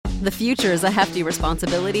The future is a hefty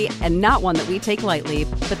responsibility and not one that we take lightly,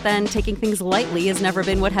 but then taking things lightly has never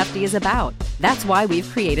been what Hefty is about. That's why we've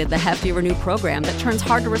created the Hefty Renew program that turns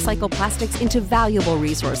hard-to-recycle plastics into valuable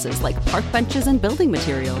resources like park benches and building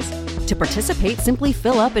materials. To participate, simply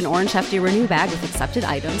fill up an orange Hefty Renew bag with accepted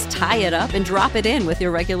items, tie it up, and drop it in with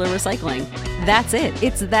your regular recycling. That's it.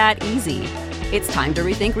 It's that easy. It's time to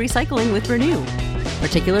rethink recycling with Renew.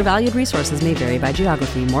 Particular valued resources may vary by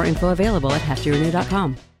geography. More info available at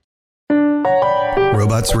heftyrenew.com.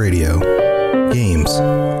 Robots Radio. Games,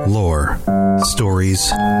 lore, stories,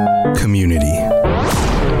 community.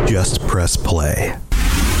 Just press play.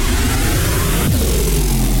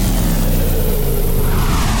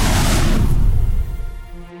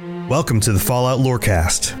 Welcome to the Fallout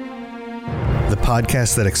Lorecast, the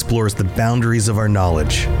podcast that explores the boundaries of our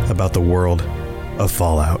knowledge about the world of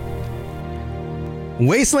Fallout.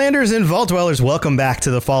 Wastelanders and Vault Dwellers, welcome back to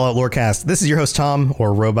the Fallout Lorecast. This is your host, Tom,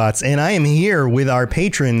 or Robots, and I am here with our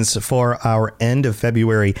patrons for our end of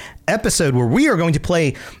February episode where we are going to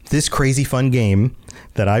play this crazy fun game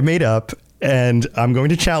that I made up, and I'm going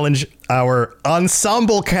to challenge our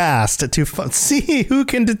ensemble cast to see who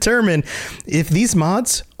can determine if these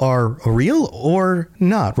mods are real or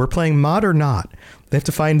not. We're playing mod or not. They have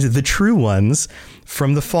to find the true ones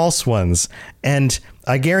from the false ones. And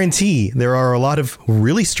I guarantee there are a lot of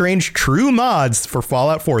really strange true mods for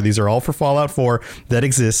Fallout 4. These are all for Fallout 4 that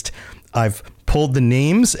exist. I've pulled the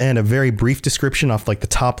names and a very brief description off like the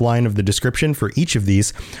top line of the description for each of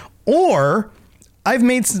these. Or I've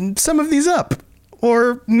made some of these up.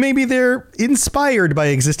 Or maybe they're inspired by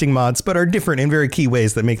existing mods, but are different in very key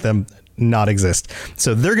ways that make them not exist.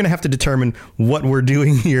 So they're going to have to determine what we're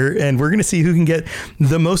doing here, and we're going to see who can get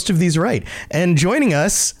the most of these right. And joining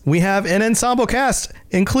us, we have an ensemble cast,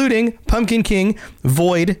 including Pumpkin King,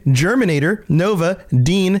 Void, Germinator, Nova,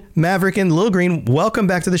 Dean, Maverick, and Lil Green. Welcome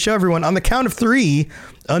back to the show, everyone. On the count of 3,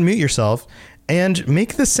 unmute yourself and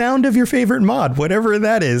make the sound of your favorite mod, whatever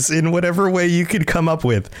that is, in whatever way you could come up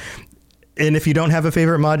with. And if you don't have a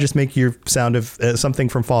favorite mod, just make your sound of something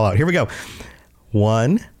from Fallout. Here we go.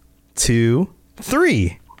 1, 2,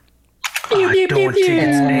 3. I don't think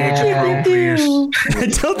it's age appropriate. I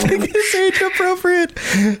don't think it's age appropriate.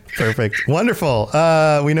 Perfect. Wonderful.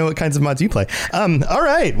 We know what kinds of mods you play. All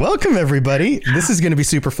right. Welcome, everybody. This is going to be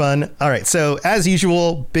super fun. All right. So as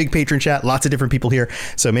usual, big patron chat, lots of different people here.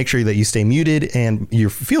 So make sure that you stay muted and you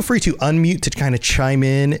feel free to unmute to kind of chime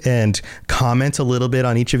in and comment a little bit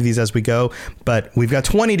on each of these as we go. But we've got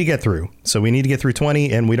 20 to get through. So we need to get through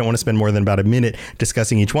 20 and we don't want to spend more than about a minute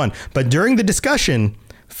discussing each one. But during the discussion,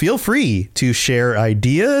 feel free to share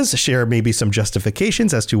ideas, share maybe some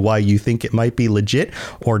justifications as to why you think it might be legit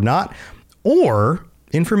or not, or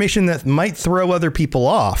information that might throw other people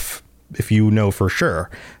off if you know for sure.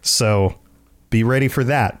 So be ready for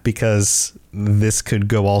that because this could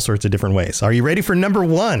go all sorts of different ways. Are you ready for number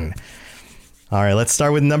 1? All right, let's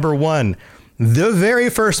start with number 1. The very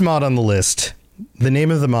first mod on the list. The name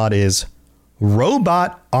of the mod is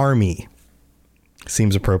Robot Army.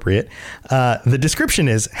 Seems appropriate. The description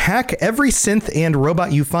is hack every synth and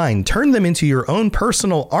robot you find. Turn them into your own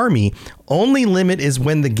personal army. Only limit is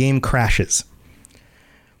when the game crashes.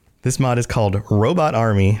 This mod is called Robot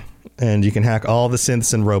Army, and you can hack all the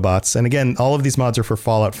synths and robots. And again, all of these mods are for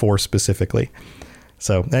Fallout 4 specifically.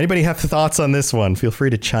 So anybody have thoughts on this one? Feel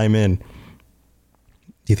free to chime in. Do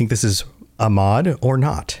you think this is a mod or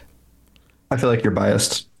not? I feel like you're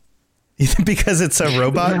biased. You think because it's a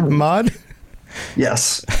robot mod?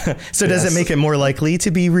 Yes. So does it make it more likely to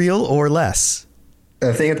be real or less?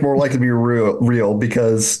 I think it's more likely to be real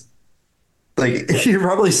because like you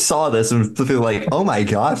probably saw this and feel like, oh my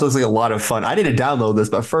gosh, looks like a lot of fun. I need to download this,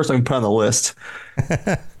 but first I'm going to put it on the list.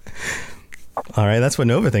 All right. That's what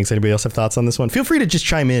Nova thinks. Anybody else have thoughts on this one? Feel free to just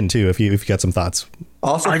chime in too if you got some thoughts.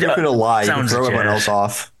 Also, if you're going to lie, you can throw everyone else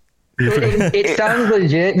off. It sounds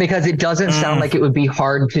legit because it doesn't sound like it would be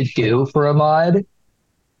hard to do for a mod.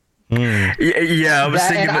 Yeah, I was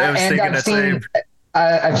thinking that same.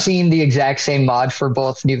 I've seen the exact same mod for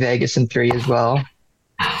both New Vegas and 3 as well.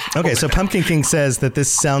 Okay, so Pumpkin King says that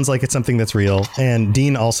this sounds like it's something that's real, and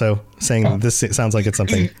Dean also saying this sounds like it's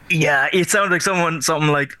something. Yeah, it sounds like something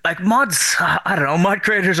like mods. I don't know, mod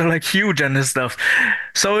creators are like huge on this stuff.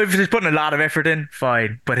 So if you're putting a lot of effort in,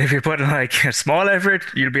 fine. But if you're putting like a small effort,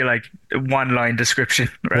 you'll be like 1-line description,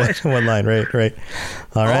 right? One line, right.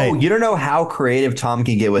 All right. Oh, you don't know how creative Tom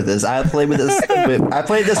can get with this. I played with this. I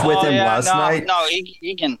played this with him last night. No,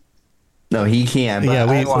 he can. No, he can. But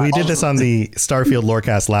Yeah, we did this on the Starfield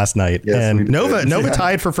Lorecast last night, Yes, we and did. Nova Yeah.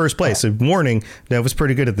 tied for first place. So warning, Nova's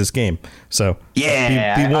pretty good at this game. So be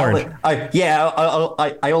warned.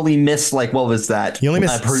 I only missed like what was that? You only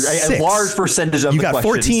missed a large percentage of you the got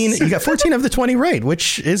questions. 14. You got 14 of the 20 right,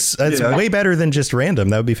 which is way better than just random.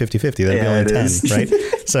 That would be 50-50. That'd be only it 10, is. right?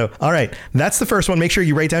 So, all right, that's the first one. Make sure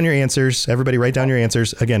you write down your answers. Everybody, write down your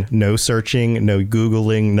answers. Again, no searching, no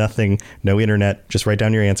googling, nothing, no internet. Just write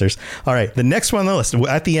down your answers. All right, the next one on the list.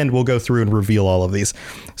 At the end, we'll go through and reveal all of these.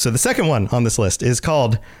 So the second one on this list is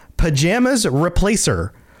called Pajamas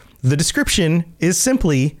Replacer. The description is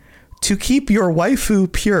simply to keep your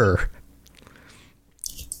waifu pure.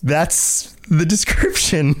 That's the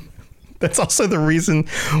description. That's also the reason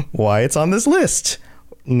why it's on this list.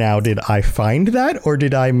 Now, did I find that or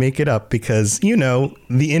did I make it up? Because, the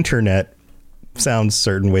internet sounds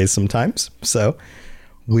certain ways sometimes. So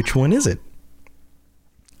which one is it?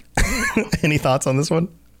 Any thoughts on this one,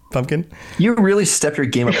 Pumpkin? You really stepped your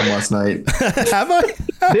game up from last night. Have I?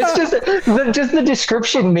 Just the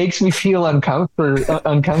description makes me feel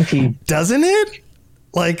uncomfy. Doesn't it?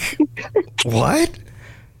 Like, what?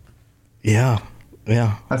 Yeah.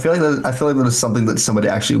 I feel like that is something that somebody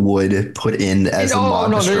actually would put in as a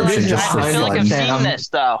mod description just for I feel like fun. I've seen this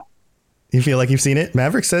though. You feel like you've seen it?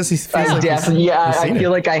 Maverick says he feels like I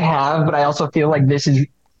feel like I have, but I also feel like this is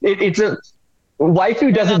it's a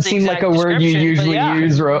waifu doesn't Not the seem like a exact word you description, but usually yeah.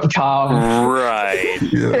 use, Tom. Right.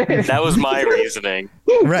 That was my reasoning.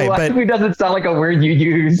 right, Waifu doesn't sound like a word you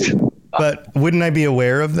use. but wouldn't I be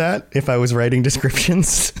aware of that if I was writing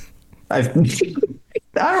descriptions? I'm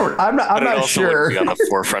But it not also sure. would be on the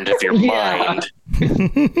forefront of your Yeah.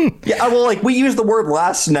 mind. Yeah, well, like we used the word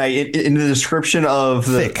last night in the description of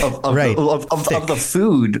the Thick, of right. of the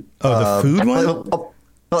food. Oh, the food one?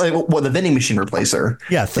 Well, the vending machine replacer.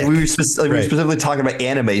 Yeah, Like, thick. we were specifically talking about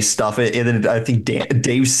anime stuff, and then I think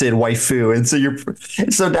Dave said waifu, and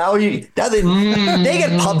so now they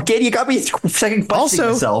get pumpkin. You got me second guessing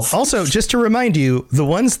myself. Also, just to remind you, the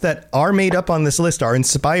ones that are made up on this list are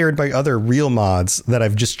inspired by other real mods that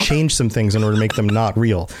I've just changed some things in order to make them not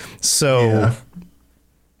real. So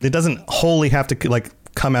it doesn't wholly have to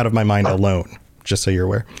come out of my mind alone. Just so you're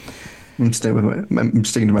aware. I'm sticking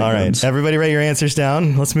to my All right, guns. everybody, write your answers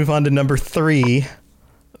down. Let's move on to number 3.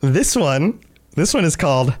 This one is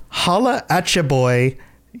called Holla at Ya Boy,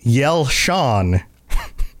 Yell Sean.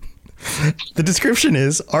 The description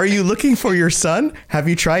is: are you looking for your son? Have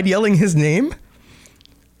you tried yelling his name?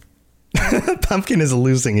 Pumpkin is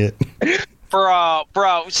losing it. Bro.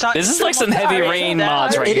 This is like some heavy rain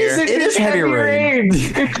mods right here. It is heavy rain.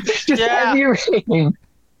 It's just Yeah. heavy rain.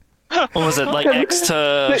 What was it, like X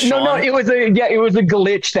to Sean? No, it was a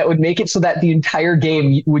glitch that would make it so that the entire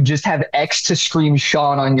game would just have X to scream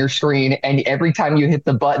Sean on your screen, and every time you hit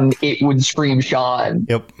the button, it would scream Sean.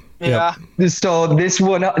 Yep. Yeah. So this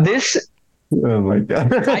Oh my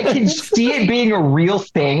god. I can see it being a real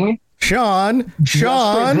thing. Sean. for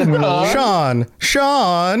the meme.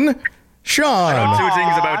 Two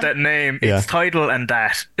things about that name. Yeah. Its title and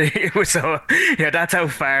that. It was that's how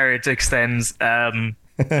far it extends.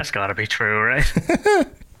 That's gotta be true, right?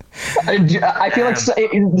 I feel like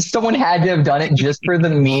someone had to have done it just for the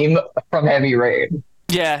meme from Heavy Rain.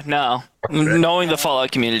 Yeah, no. Knowing the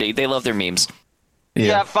Fallout community, they love their memes.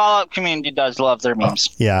 Yeah, Fallout community does love their memes.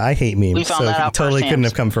 Yeah, I hate memes, We found so that it out totally firsthand. couldn't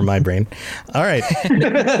have come from my brain. All right,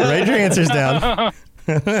 write your answers down.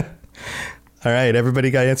 All right,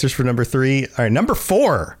 everybody got answers for number 3. All right, number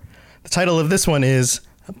 4. The title of this one is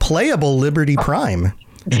Playable Liberty Prime.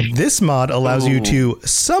 This mod allows you to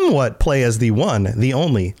somewhat play as the one, the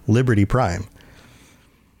only Liberty Prime.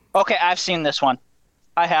 Okay, I've seen this one.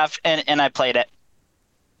 I have, and I played it.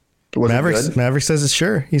 Was it good? Maverick says it's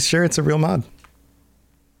sure. He's sure it's a real mod.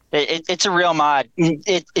 It's a real mod.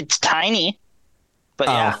 It's tiny, but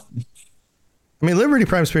yeah. I mean, Liberty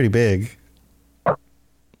Prime's pretty big.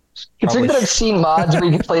 Considering that I've seen mods where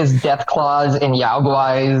you can play as Deathclaws and Yao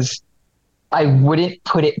Guais, I wouldn't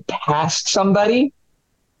put it past somebody.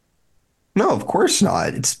 No, of course not.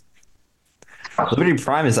 It's Liberty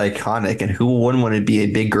Prime is iconic, and who wouldn't want to be a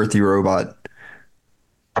big girthy robot?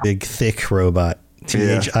 Big, thick robot. With 3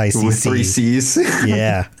 THICC. C's.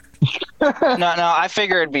 Yeah. No, I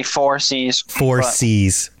figured it'd be 4 C's. 4 but-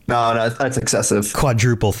 C's. No, that's excessive.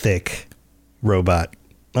 Quadruple thick robot.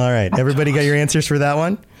 All right. Everybody got your answers for that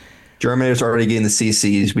one? Germinator's already getting the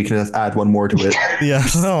CCs. We can just add one more to it. Yeah.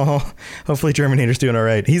 Oh, hopefully Terminator's doing all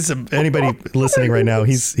right. He's anybody listening right now.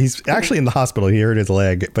 He's actually in the hospital. He hurt his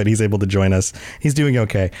leg, but he's able to join us. He's doing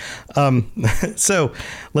okay. So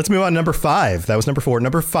let's move on. Number 5. That was number 4.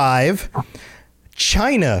 Number 5.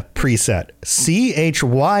 Chyna preset,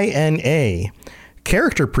 Chyna.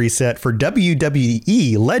 Character preset for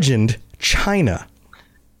WWE legend Chyna.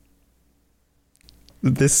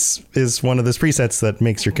 This is one of those presets that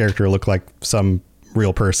makes your character look like some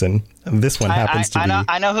real person. This one happens to be.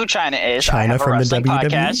 I know who Chyna is. Chyna from the WWE.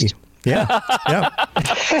 Podcast. Yeah.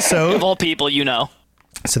 So Of all people, you know.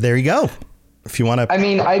 So there you go. If you want to, I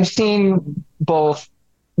mean, I've seen both.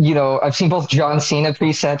 I've seen both John Cena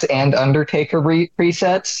presets and Undertaker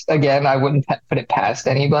presets. Again, I wouldn't put it past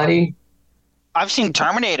anybody. I've seen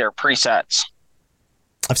Terminator presets.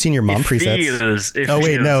 I've seen your mom presets. It Oh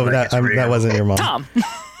wait, feels no, like that wasn't your mom. Tom.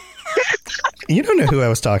 You don't know who I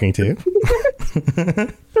was talking to.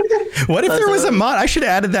 What if there was a mod? I should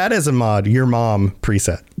have added that as a mod. Your mom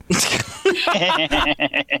preset.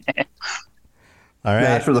 All right.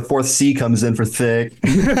 That's where the fourth C comes in for thick.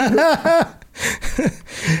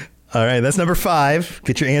 All right, that's number 5.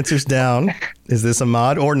 Get your answers down. Is this a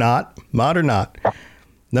mod or not? Mod or not?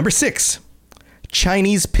 Number 6,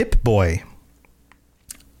 Chinese Pip-Boy.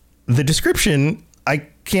 The description I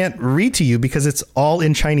can't read to you because it's all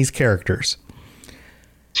in Chinese characters.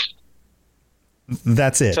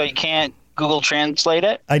 That's it. So you can't Google Translate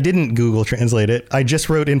it? I didn't Google Translate it. I just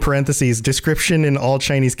wrote in parentheses description in all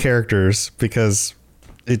Chinese characters because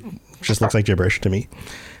it just looks like gibberish to me.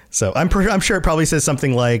 So I'm sure it probably says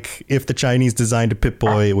something like, if the Chinese designed a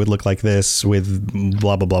Pip-Boy, it would look like this with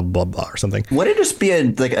blah, blah, blah, blah, blah, or something. Would it just be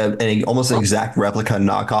almost an exact replica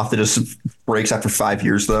knockoff that just breaks after 5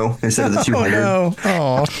 years, though, instead of the 200? Oh, no.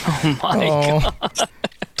 Oh my God.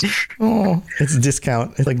 Oh, it's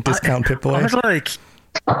discount. It's like discount Pip-Boy. I was like,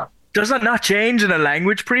 does that not change in a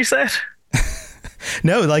language preset?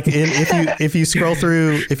 No, like if you scroll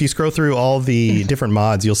through all the different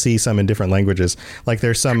mods, you'll see some in different languages. Like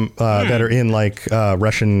there's some that are in like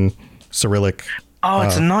Russian Cyrillic. Oh,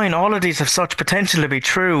 it's annoying. All of these have such potential to be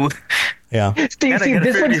true. Yeah. Steve,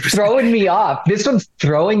 this one's throwing me off. This one's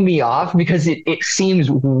throwing me off because it seems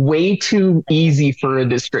way too easy for a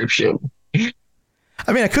description.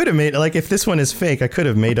 I mean, I could have made, like, if this one is fake, I could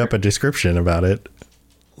have made up a description about it.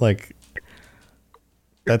 Like,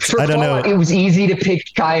 that's, I don't know. It was easy to pick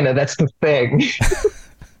China. That's the thing.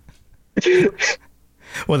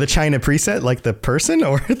 Well, the Chyna preset, like the person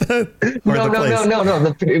or the place?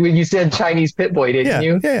 No. When you said Chinese Pip-Boy, didn't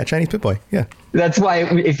you? Yeah, Chinese Pip-Boy. Yeah. That's why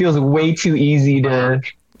it feels way too easy to.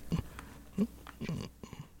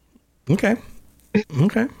 Okay.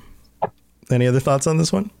 Any other thoughts on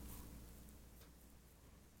this one?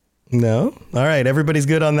 No? All right. Everybody's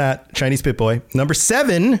good on that. Chinese Pip-Boy. Number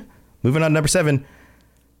 7. Moving on to number 7.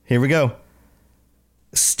 Here we go.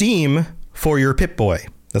 Steam for your Pip-Boy.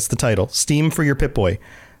 That's the title. Steam for your Pip-Boy.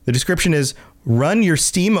 The description is, run your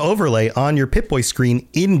Steam overlay on your Pip-Boy screen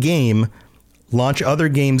in-game. Launch other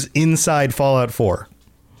games inside Fallout 4.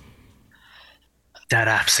 That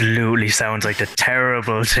absolutely sounds like the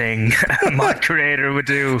terrible thing a mod creator would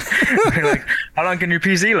do. Like, how long can your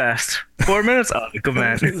PC last? 4 minutes? Oh, good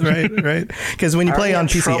man. Right. Because when you play on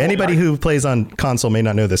PC, anybody who plays on console may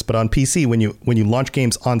not know this, but on PC, when you launch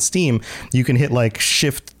games on Steam, you can hit like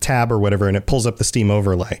Shift Tab or whatever, and it pulls up the Steam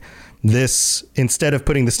overlay. This, instead of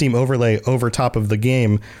putting the Steam overlay over top of the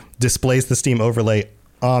game, displays the Steam overlay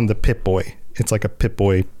on the Pip-Boy. It's like a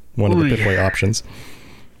Pip-Boy, one of the Pip-Boy options.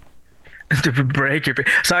 To break your...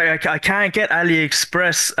 Sorry, I can't get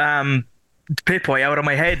AliExpress Pip-Boy out of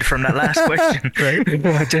my head from that last question. Right. I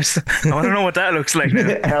want to know what that looks like now.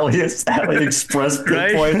 AliExpress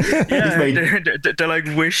Pip-Boy. Yeah, they're like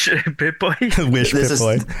Wish Pip-Boy. Wish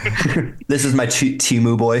Pip-Boy. This is my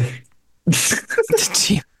Temu boy.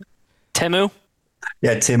 Temu?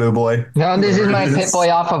 Yeah, Temu boy. No, this is my Pip-Boy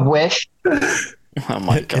off of Wish. Oh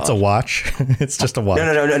my God. It's a watch. It's just a watch.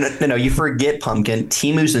 No. You forget, Pumpkin.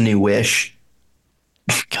 Timu's a new Wish.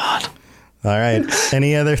 God. All right.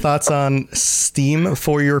 Any other thoughts on Steam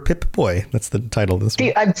for your Pip-Boy? That's the title of this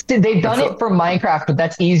one. They've done it for Minecraft, but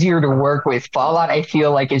that's easier to work with. Fallout, I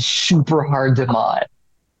feel like, is super hard to mod.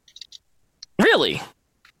 Really?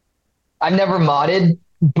 I've never modded,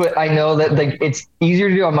 but I know that it's easier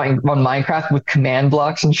to do on Minecraft with command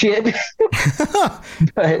blocks and shit.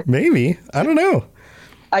 But maybe. I don't know.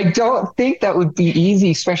 I don't think that would be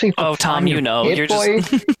easy, especially for Tom, you know. You're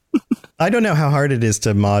just... I don't know how hard it is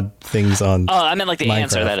to mod things on Oh, I meant like the Minecraft.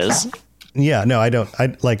 answer, that is. Yeah, no, I don't.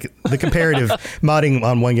 I like the comparative modding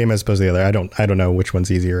on one game as opposed to the other. I don't know which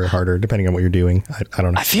one's easier or harder, depending on what you're doing. I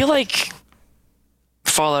don't know. I feel like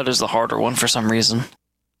Fallout is the harder one for some reason.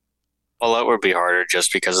 Fallout would be harder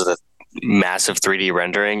just because of the massive 3D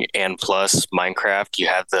rendering, and plus Minecraft, you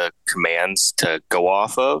have the commands to go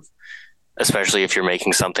off of. especially if you're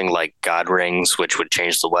making something like God Rings, which would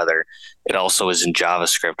change the weather. It also is in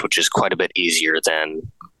JavaScript, which is quite a bit easier than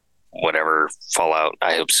whatever Fallout.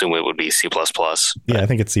 I assume it would be C++. Yeah, I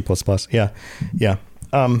think it's C++. Yeah. Yeah.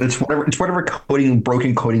 It's whatever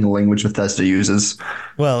broken coding language Bethesda uses.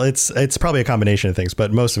 Well, it's probably a combination of things,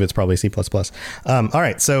 but most of it's probably C++. All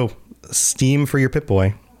right, so Steam for your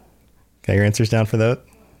Pip-Boy. Got your answers down for that?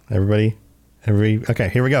 Everybody? Okay,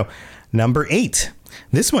 here we go. Number 8.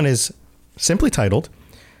 This one is simply titled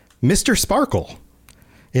Mr. Sparkle.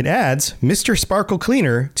 It adds Mr. Sparkle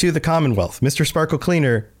Cleaner to the Commonwealth. Mr. Sparkle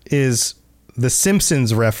Cleaner is the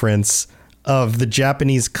Simpsons reference of the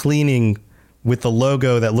Japanese cleaning with the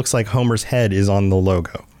logo that looks like Homer's head is on the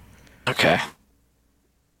logo. Okay.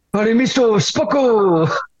 Howdy, Mr. Sparkle.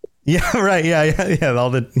 Yeah, right.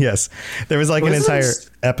 Yeah. Yes. There was like an entire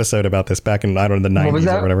episode about this back in, I don't know, the 90s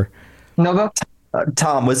or whatever. Nova?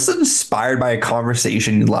 Tom, was this inspired by a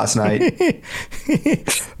conversation last night?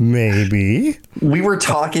 Maybe. We were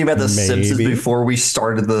talking about the Simpsons before we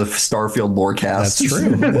started the Starfield Lorecast. That's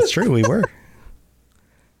true. That's true. We were.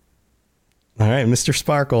 All right, Mr.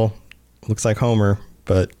 Sparkle. Looks like Homer,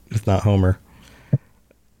 but it's not Homer.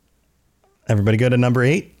 Everybody go to number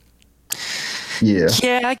 8?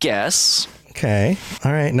 Yeah, I guess. Okay.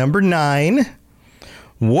 All right. Number 9.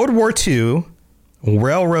 World War II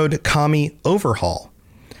Railroad Commie Overhaul.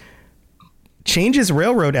 Changes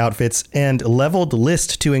railroad outfits and leveled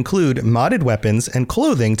list to include modded weapons and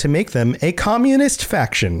clothing to make them a communist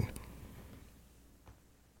faction.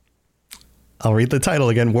 I'll read the title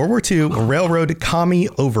again. World War II Railroad Commie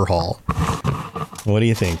Overhaul. What do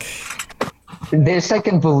you think? This I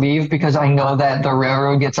can believe because I know that the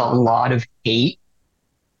railroad gets a lot of hate.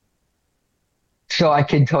 So I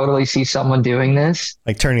could totally see someone doing this.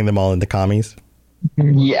 Like turning them all into commies?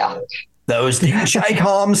 Yeah. Those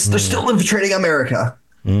Chi-Coms, they're still infiltrating America.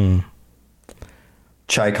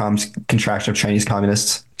 Chi-Coms, contraction of Chinese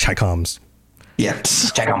communists. Chi-Coms. Yeah,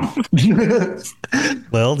 Chi-Com.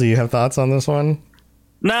 Lil, do you have thoughts on this one?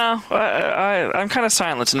 No, I'm kind of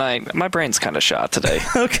silent tonight. My brain's kind of shot today.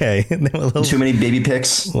 Okay. Too many baby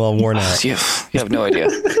pics. Well, worn out. You have no idea.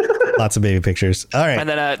 Lots of baby pictures. All right. And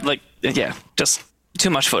then, just too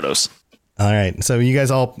much photos. All right. So you guys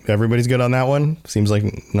everybody's good on that one? Seems like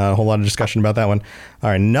not a whole lot of discussion about that one. All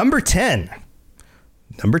right. Number 10.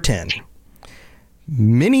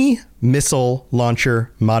 Mini Missile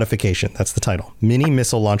Launcher Modification. That's the title. Mini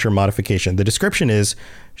Missile Launcher Modification. The description is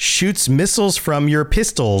shoots missiles from your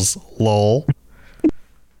pistols, lol.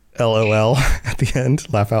 LOL at the end.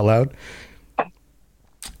 Laugh out loud.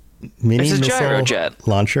 Mini Missile gyrojet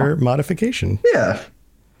Launcher Modification. Yeah.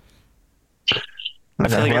 I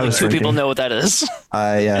feel like only 2 people know what that is.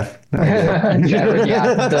 Yeah. That's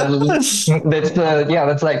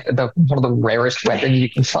like one of the rarest weapons you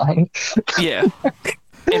can find. Yeah.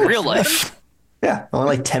 In real life. Yeah.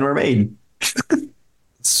 Only like 10 were made.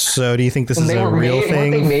 So do you think this is a real thing?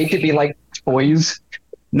 Weren't they made to be like toys?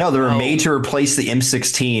 No, they were made to replace the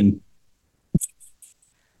M16.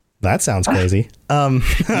 That sounds crazy. All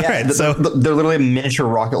right, so they're literally miniature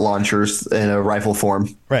rocket launchers in a rifle form.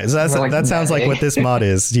 Right. So that sounds like what this mod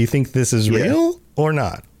is. Do you think this is real or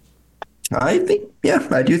not? I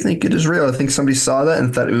do think it is real. I think somebody saw that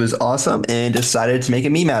and thought it was awesome and decided to make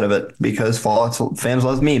a meme out of it because Fallout fans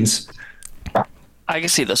love memes. I can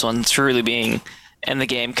see this one truly being in the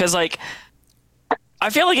game because, like,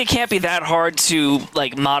 I feel like it can't be that hard to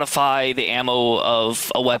like modify the ammo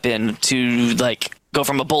of a weapon to like go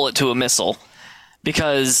from a bullet to a missile,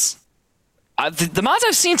 because the mods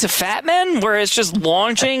I've seen to Fat Men where it's just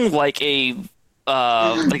launching like a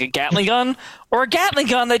Gatling gun or a Gatling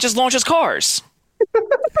gun that just launches cars.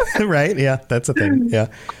 Right? Yeah, that's a thing. Yeah,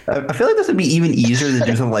 I feel like this would be even easier to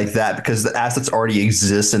do something like that because the assets already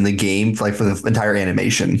exist in the game, like for the entire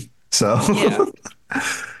animation. So, yeah.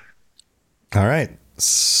 All right.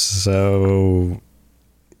 So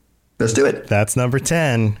let's do it. That's number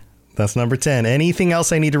 10. Anything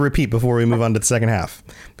else I need to repeat before we move on to the second half?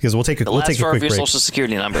 Because we'll take a quick break. Your social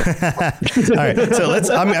security number. All right. So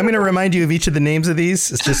I'm going to remind you of each of the names of these,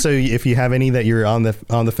 just so if you have any that you're on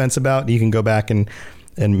the fence about, you can go back and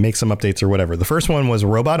make some updates or whatever. The first one was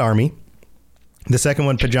Robot Army. The second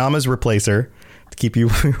one, Pajamas Replacer, to keep your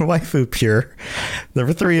waifu pure.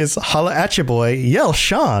 Number 3 is Holla at Ya Boy, Yell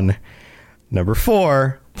Sean. Number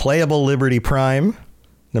 4, Playable Liberty Prime.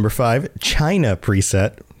 Number 5, China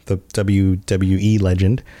Preset, the WWE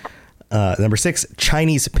legend. Number 6,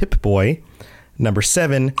 Chinese Pip-Boy. Number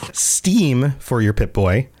 7, Steam for your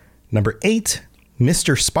Pip-Boy. Number 8,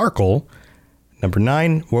 Mr. Sparkle. Number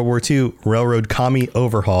 9, World War II Railroad Commie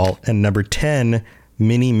Overhaul. And number 10,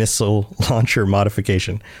 Mini Missile Launcher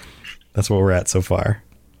Modification. That's what we're at so far.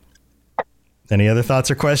 Any other thoughts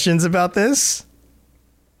or questions about this?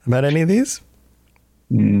 About any of these?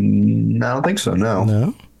 I don't think so.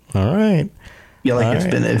 No. All right. Yeah, like it's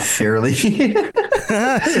been a fairly,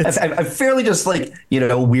 a fairly just like,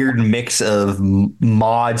 weird mix of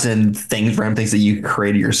mods and things, random things that you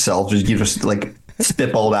created yourself. You just like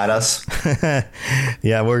spitballed at us.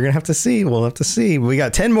 Yeah, we're gonna have to see. We'll have to see. We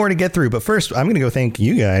got 10 more to get through, but first I'm gonna go thank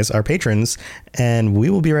you guys, our patrons, and we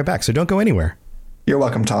will be right back. So don't go anywhere. You're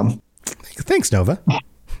welcome, Tom. Thanks, Nova.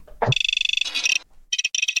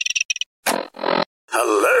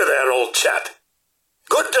 Hello there, old chap.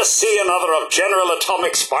 Good to see another of General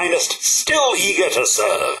Atomic's finest, still eager to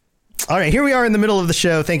serve. All right, here we are in the middle of the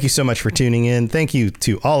show. Thank you so much for tuning in. Thank you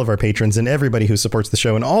to all of our patrons and everybody who supports the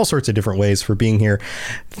show in all sorts of different ways for being here.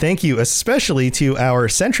 Thank you especially to our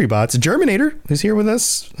Sentry bots, Germinator, who's here with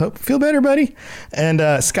us. Hope you feel better, buddy.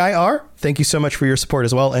 And Sky R, thank you so much for your support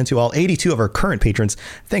as well. And to all 82 of our current patrons,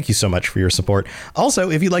 thank you so much for your support. Also,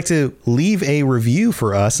 if you'd like to leave a review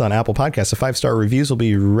for us on Apple Podcasts, the 5-star reviews will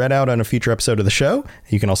be read out on a future episode of the show.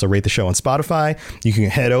 You can also rate the show on Spotify. You can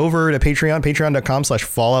head over to Patreon,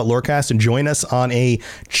 patreon.com/Fallout Lorecast, and join us on a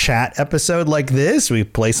chat episode like this. We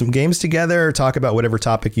play some games together, talk about whatever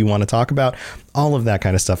topic you want to talk about, all of that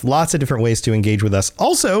kind of stuff. Lots of different ways to engage with us.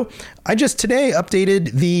 Also, I just today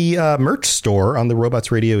updated the merch store on the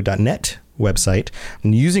robotsradio.net website.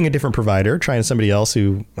 I'm using a different provider, trying somebody else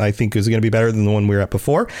who I think is going to be better than the one we were at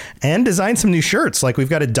before, and design some new shirts. Like we've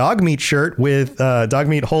got a dog meat shirt with dog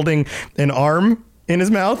meat holding an arm in his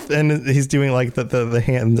mouth, and he's doing like the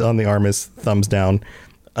hand on the arm is thumbs down.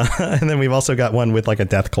 And then we've also got one with like a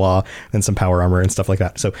death claw and some power armor and stuff like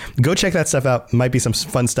that. So go check that stuff out. Might be some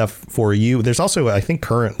fun stuff for you. There's also, I think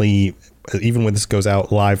currently, even when this goes out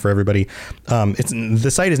live for everybody, the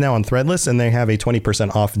site is now on Threadless, and they have a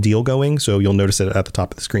 20% off deal going. So you'll notice it at the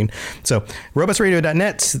top of the screen. So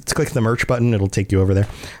robotsradio.net, click the merch button. It'll take you over there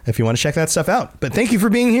if you want to check that stuff out. But thank you for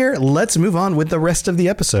being here. Let's move on with the rest of the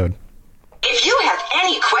episode. If you have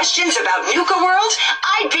any questions about Nuka World,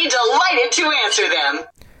 I'd be delighted to answer them.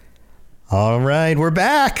 All right, we're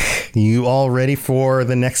back. You all ready for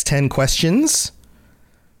the next 10 questions?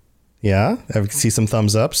 Yeah, I can see some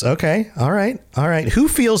thumbs ups. Okay, all right. Who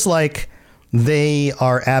feels like they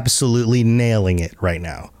are absolutely nailing it right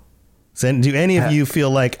now? So do any of you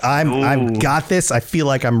feel like I've got this? I feel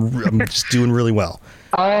like I'm just doing really well.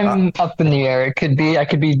 I'm up in the air. I could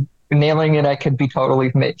be nailing it. I could be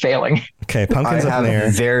totally failing. Okay, Pumpkin's up in there.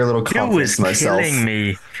 Very little confidence in myself. Killing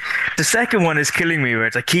me. The second one is killing me, where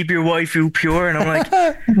it's like, keep your waifu pure, and I'm like,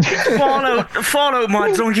 Fallout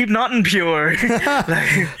mods don't keep nothing pure.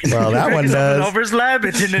 Well, that one does. Lover's Lab,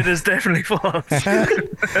 it's in it is definitely false.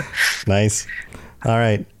 Nice. All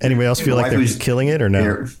right. Anybody else feel like they're killing it or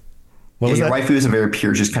no? What was that? Your waifu isn't very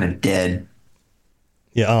pure, just kind of dead.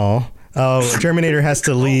 Yeah. Oh, Germinator has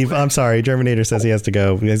to leave. I'm sorry. Germinator says he has to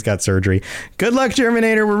go. He's got surgery. Good luck,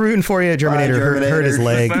 Germinator. We're rooting for you. Germinator hurt his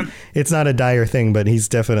leg. It's not a dire thing, but he's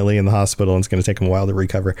definitely in the hospital, and it's going to take him a while to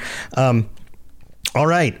recover. All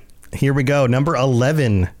right. Here we go. Number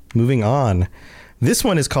 11. Moving on. This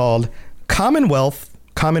one is called Commonwealth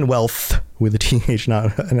with a TH,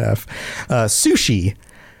 not an F. Sushi.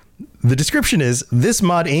 The description is, this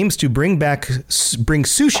mod aims to bring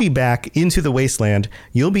sushi back into the wasteland.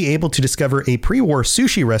 You'll be able to discover a pre-war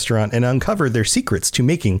sushi restaurant and uncover their secrets to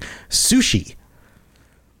making sushi.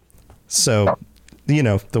 So,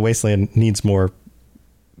 the wasteland needs more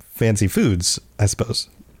fancy foods, I suppose.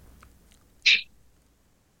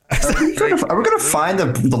 Are we going to find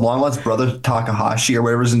the long lost brother Takahashi or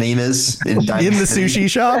whatever his name is in the sushi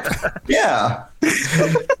shop? Yeah.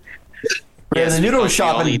 Yeah, the noodle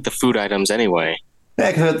shop. I'll eat the food items anyway.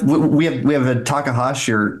 Yeah, because we have a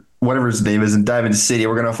Takahashi or whatever his name is in Diamond City.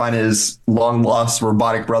 We're gonna find his long lost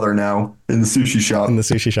robotic brother now in the sushi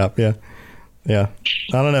shop. Yeah. I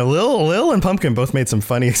don't know. Lil and Pumpkin both made some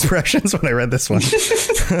funny expressions when I read this one.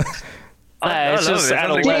 Steve,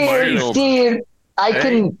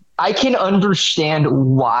 I can understand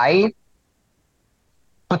why,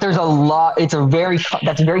 but there's a lot.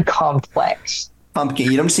 That's very complex.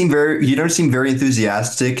 Pumpkin, you don't seem very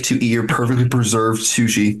enthusiastic to eat your perfectly preserved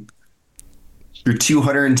sushi. Your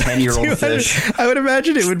 210-year-old fish. I would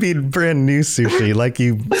imagine it would be brand new sushi. Like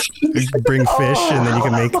you bring fish and then you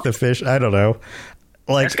can make the fish. I don't know.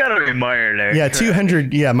 Like, it's gotta be Mirelurk. Yeah,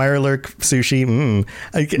 200. Yeah, Mirelurk sushi.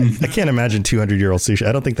 I can't imagine 200-year-old sushi.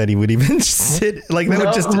 I don't think that he would even sit like that.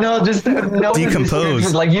 Would just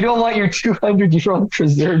decompose. Like, you don't want your 200-year-old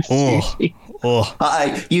preserved sushi.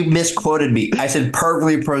 You misquoted me. I said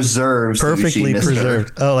perfectly preserved. Perfectly sushi,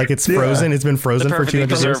 preserved. Oh, like it's frozen. It's been frozen for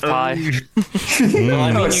 200 years. Pie. It's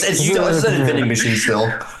an vending machine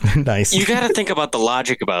still. Nice. You got to think about the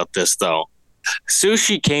logic about this, though.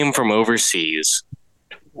 Sushi came from overseas.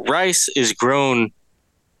 Rice is grown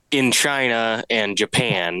in China and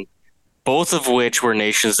Japan, both of which were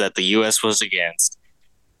nations that the U.S. was against.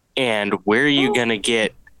 And where are you going to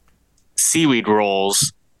get seaweed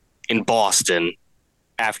rolls in Boston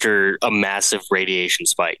after a massive radiation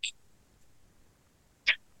spike?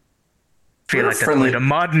 I feel like the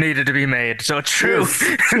mod needed to be made, so true.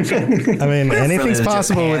 I mean, anything's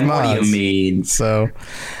possible with mods. What do you mean? So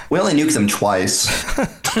we only nuked them twice.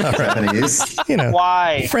 Japanese, you know,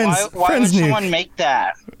 why? Friends, why friends would someone make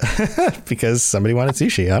that? Because somebody wanted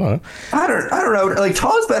sushi. I don't know. I don't know. Like,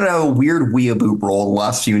 Tom's been a weird weeaboo roll the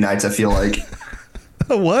last few nights. I feel like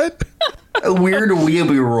a what? A weird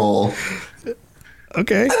weeaboo roll.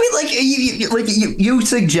 Okay. I mean, you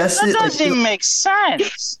suggested that doesn't even make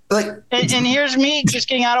sense. Like, and here's me just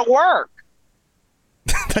getting out of work.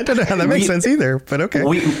 I don't know how that makes sense either, but okay.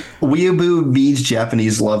 Weeaboo means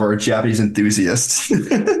Japanese lover, Japanese enthusiast.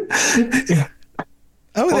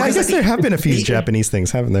 I guess there have been a few Japanese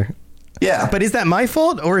things, haven't there? Yeah. But is that my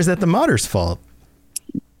fault or is that the modder's fault?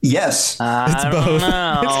 Yes. It's both.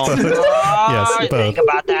 It's both. Yes, both. Think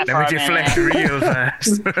about that for a minute. Real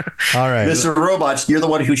fast. All right. Mr. Robots, you're the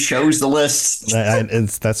one who chose the list.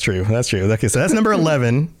 That's true. That's true. Okay, so that's number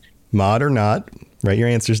 11. Mod or not. Write your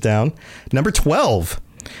answers down. Number 12.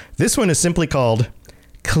 This one is simply called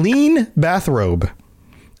Clean Bathrobe.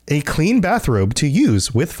 A clean bathrobe to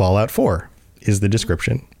use with Fallout 4 is the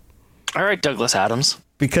description. All right, Douglas Adams.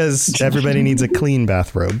 Because everybody needs a clean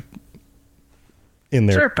bathrobe. In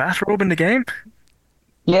there. Is there a bathrobe in the game?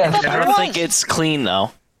 Yeah. I don't think it's clean,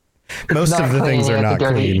 though. Most of the things are not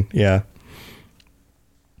clean. Yeah.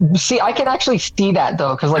 See, I can actually see that,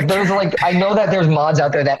 though, because I know that there's mods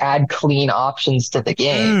out there that add clean options to the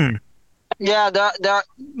game. Yeah,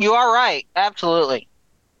 you are right. Absolutely.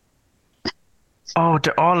 Oh,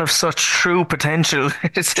 they all have such true potential.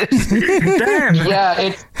 Damn.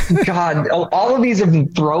 Yeah, God, all of these have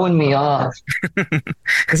been throwing me off.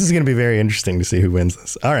 This is going to be very interesting to see who wins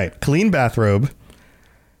this. All right, clean bathrobe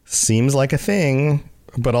seems like a thing,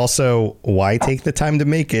 but also why take the time to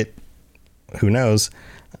make it? Who knows?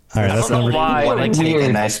 All right, that's number. Why take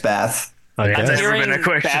a nice bath? Okay. I'm hearing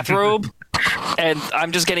bathrobe, and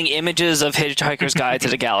I'm just getting images of Hitchhiker's Guide to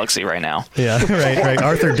the Galaxy right now. Yeah, right.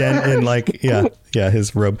 Arthur Dent in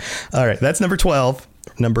his robe. All right, that's number 12.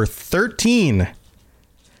 Number 13.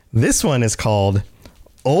 This one is called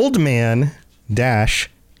Old Man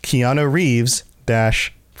Keanu Reeves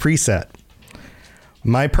preset.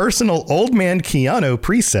 My personal Old Man Keanu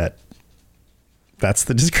preset. That's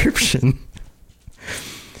the description.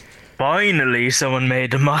 Finally, someone made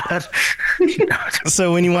the mod.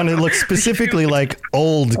 So when you want to look specifically like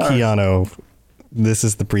old Keanu, this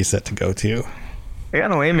is the preset to go to. I got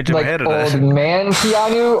no image in my head of that. Old man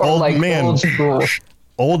Keanu or old school?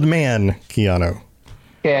 Old man Keanu.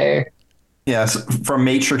 Okay. Yes, from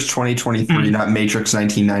Matrix 2023, not Matrix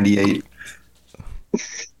 1998.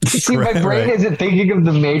 See, my brain isn't thinking of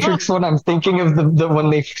the Matrix one. I'm thinking of the when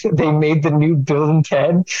they made the new Bill and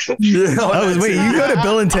Ted. Wait, you go to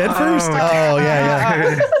Bill and Ted first? Oh,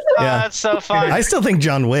 yeah. That's so fun. I still think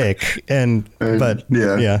John Wick, but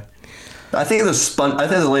yeah. I think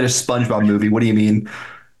the latest SpongeBob movie. What do you mean?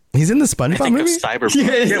 He's in the SpongeBob movie? Cyberpunk.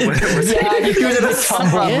 He was in a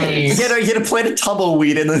tumbleweed. He had to play a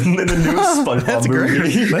tumbleweed in the new SpongeBob That's movie.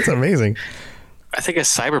 Great. That's amazing. I think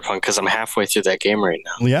it's Cyberpunk because I'm halfway through that game right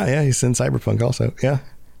now. Yeah, he's in Cyberpunk also. Yeah.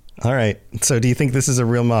 All right. So do you think this is a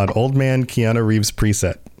real mod? Old Man Keanu Reeves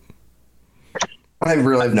preset. I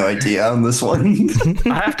really have no idea on this one.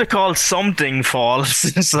 I have to call something false.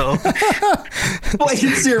 So, like,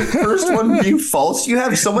 it's your first one being false. You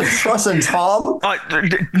have so much trust in Tom.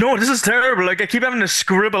 No, this is terrible. Like, I keep having to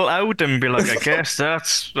scribble out and be like, I guess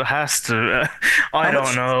has to. I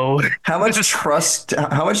don't know. How much trust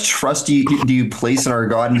do you place in our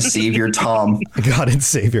God and Savior Tom? God and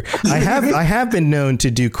Savior. I have been known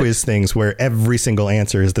to do quiz things where every single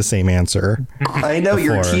answer is the same answer. I know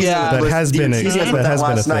you're teasing. That has been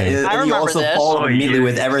a thing. I remember you also this. followed immediately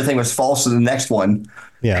with everything was false to the next one.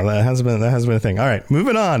 Yeah, that has been a thing. All right,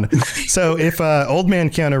 moving on. So if Old Man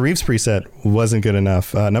Keanu Reeves preset wasn't good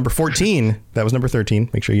enough, number 14, that was number 13.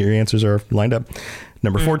 Make sure your answers are lined up.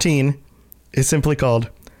 Number 14, is simply called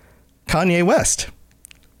Kanye West.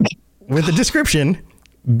 With the description,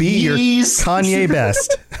 be your Kanye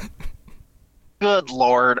best. Good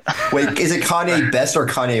Lord. Wait, is it Kanye Best or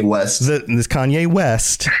Kanye West? This Kanye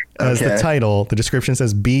West as the title. The description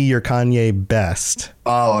says, be your Kanye best.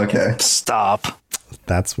 Oh, okay. Stop.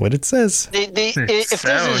 That's what it says. If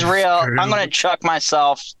this is real, I'm going to chuck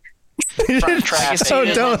myself from traffic.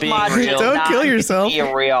 Don't kill yourself. Be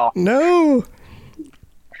real. No.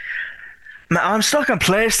 Man, I'm stuck on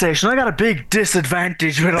PlayStation. I got a big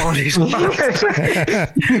disadvantage with all these mods.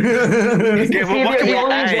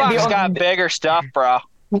 Xbox got bigger stuff, bro.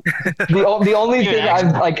 The only thing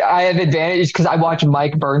I have advantage because I watch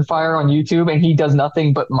Mike Burnfire on YouTube and he does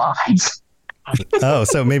nothing but mods. Oh,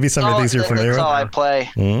 so maybe some of these you're familiar with. That's all I play.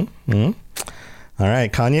 Mm-hmm. All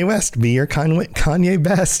right, Kanye West, be your Kanye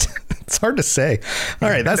best. It's hard to say. All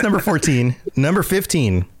right, that's number 14. Number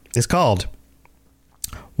 15 is called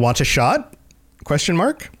Want a Shot? ?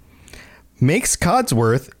 Makes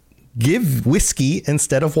Codsworth give whiskey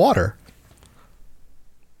instead of water.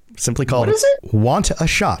 Simply called Want a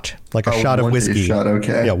Shot, like a shot of whiskey. Shot,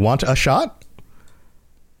 okay. Yeah, want a shot?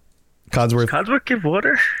 Codsworth give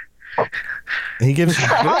water? He gives.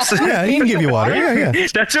 Yeah, he can give you water. Yeah.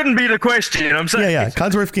 That shouldn't be the question. I'm saying. Yeah.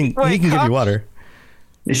 Codsworth can give you water.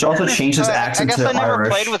 He should also change his accent to Irish. I guess I never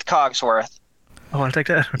played with Cogsworth. Oh, I'll take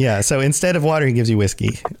that. Yeah, so instead of water, he gives you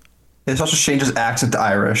whiskey. He should also change his accent to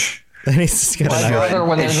Irish. Why bother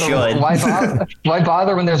when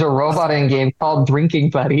there's a robot in game called Drinking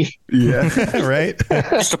Buddy? Yeah, right.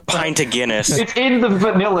 Just a pint of Guinness. It's in the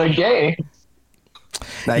vanilla game.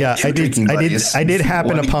 Yeah, I did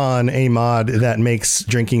happen upon a mod that makes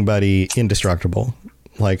Drinking Buddy indestructible,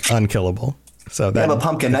 like unkillable. So that but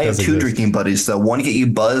Pumpkin, I have two drinking buddies. So one to get you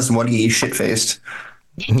buzzed, and one to get you shit faced.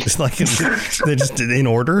 It's like they're just in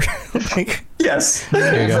order. Yes.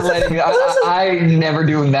 I never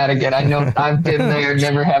doing that again. I know I've been there,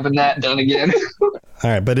 never having that done again. All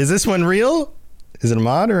right, but is this one real? Is it a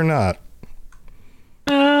mod or not?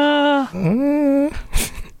 I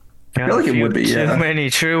feel like it would be. Too many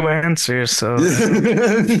true answers. So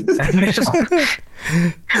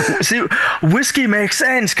see, whiskey makes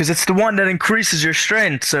sense because it's the one that increases your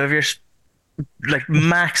strength. So if you're like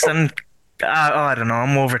max and I don't know,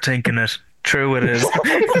 I'm overthinking it. True, it is.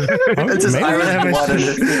 It's just Irish blooded.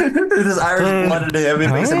 It is Irish blooded him.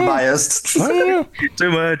 It makes him biased. Too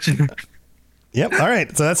much. Yep. All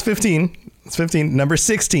right. So that's 15. That's 15. Number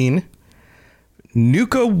 16.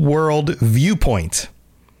 Nuka World Viewpoint.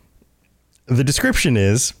 The description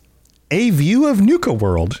is a view of Nuka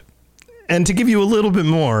World. And to give you a little bit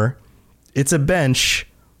more, it's a bench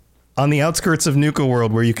on the outskirts of Nuka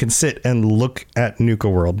World where you can sit and look at Nuka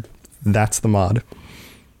World. That's the mod.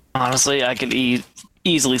 Honestly, I could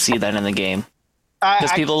easily see that in the game.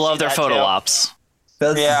 Because people love their photo ops.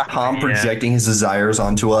 That's Tom projecting his desires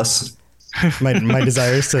onto us. My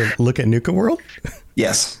desires to look at Nuka World?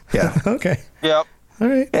 Yes. Yeah. Okay. Yep. All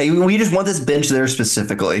right. Yeah, we just want this bench there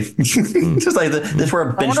specifically. Just like this where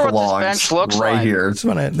a bench belongs. Bench looks right like. I here. just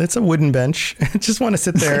it's a wooden bench. I just want to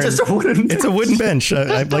sit there. It's a wooden bench.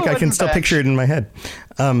 I can still picture it in my head.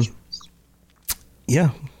 Yeah,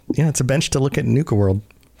 it's a bench to look at Nuka World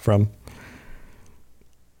from.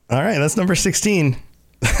 All right, that's number 16.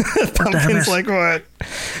 Pumpkin's like, what?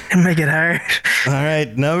 Make it hard. All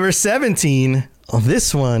right, number 17.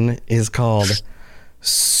 This one is called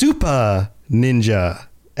Supa Ninja.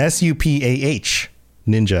 SUPAH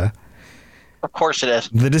Ninja. Of course it is.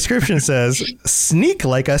 The description says, sneak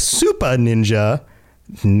like a Supa Ninja.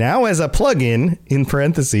 Now as a plugin, in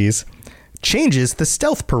parentheses, changes the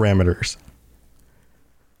stealth parameters.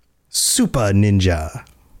 Supa Ninja.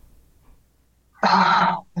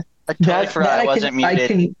 I totally forgot I wasn't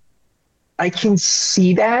muted. I can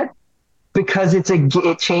see that because it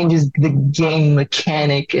changes the game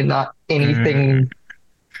mechanic and not anything.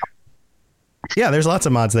 Yeah, there's lots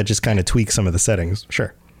of mods that just kind of tweak some of the settings.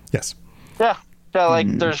 Sure. Yes. Yeah. So like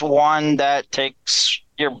there's one that takes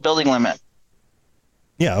your building limit.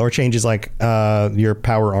 Yeah, or changes like your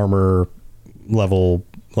power armor level,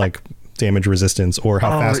 like damage resistance, or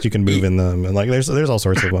how fast you can move in them. And like there's all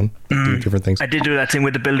sorts of them. Do different things. I did do that thing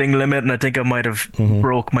with the building limit, and I think I might have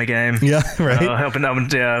broke my game. Yeah, right. Helping them,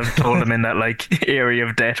 told them in that like area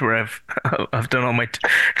of death where I've done all my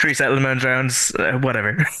tree settlement rounds.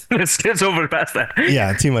 Whatever. It's over past that.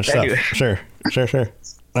 Yeah, too much stuff. Sure.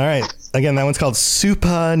 All right. Again, that one's called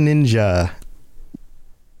Supa Ninja.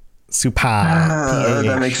 Supa.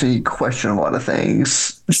 That makes me question a lot of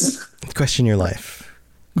things. Question your life.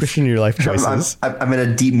 question your life choices. I'm in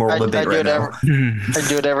a deep moral debate right now. I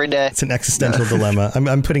do it every day. It's an existential dilemma.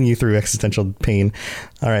 I'm putting you through existential pain.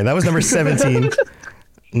 All right, that was number 17.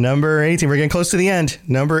 Number 18. We're getting close to the end.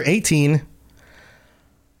 Number 18.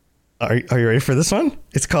 Are you ready for this one?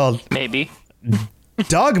 It's called Maybe.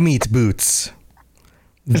 Dog Meat Boots.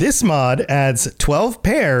 This mod adds 12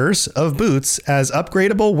 pairs of boots as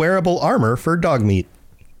upgradable wearable armor for dog meat.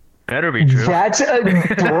 Better be true. That's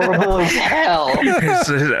adorable as hell.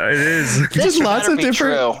 It is. Just lots of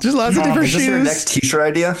different Is this your shoes. next t-shirt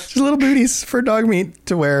idea? Just little booties for dog meat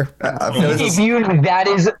to wear. If you that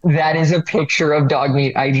is a picture of dog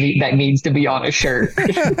meat that needs to be on a shirt.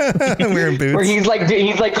 Wearing boots. Where he's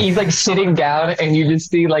like sitting down and you just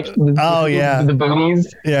see like the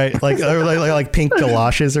booties. Yeah, like pink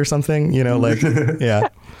galoshes or something, yeah.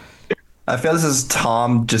 I feel this is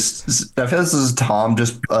Tom just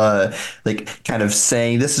like kind of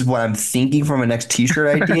saying, this is what I'm thinking from a next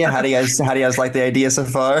t-shirt idea. How do you guys like the idea so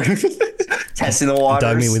far? Testing the waters.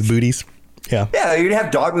 Dog meat with booties. Yeah. Yeah, you'd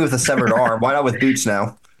have dog meat with a severed arm. Why not with boots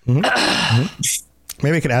now? Maybe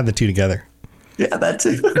we could add the two together. Yeah, that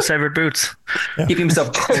too. The severed boots. Yeah. Keep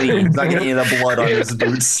himself clean. Not getting any of the blood on his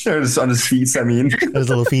boots. Or on his feet, I mean. Those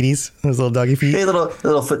little feeties. Those little doggy feet. Hey, little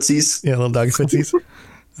footsies. Yeah, little doggy footsies.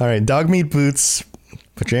 All right, dog meat boots.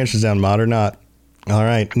 Put your answers down, mod or not. All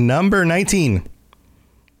right, number 19.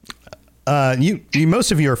 You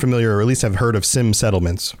most of you are familiar, or at least have heard of Sim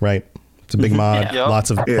Settlements, right? It's a big mod. Yeah. Lots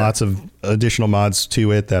of additional mods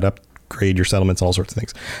to it that upgrade your settlements, all sorts of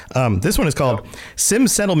things. This one is called Sim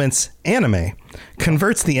Settlements Anime.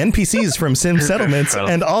 Converts the NPCs from Sim Settlements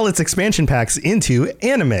and all its expansion packs into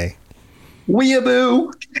anime.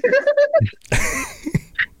 Weeaboo.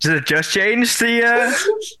 Does it just change the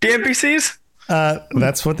NPCs?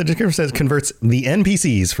 That's what the description says. Converts the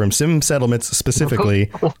NPCs from Sim Settlements specifically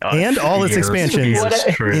and all its expansions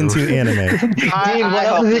into anime. Dean, what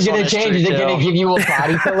else is it going to change? Is it going to give you a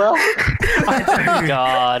body pillow? Oh,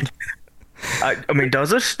 God. I mean,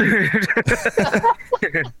 does it?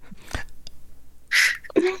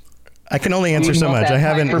 I can only answer so much. I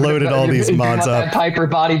haven't loaded all these mods up. That Piper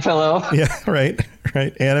body pillow. Yeah, right.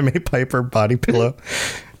 Anime Piper body pillow.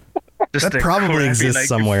 Just that probably exists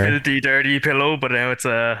somewhere. Filthy, dirty pillow, but now it's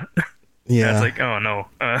a. Yeah. It's like, oh no,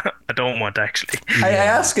 I don't want actually. I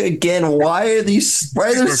ask again, why are there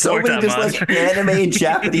so many just like anime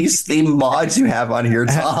Japanese themed mods you have on here,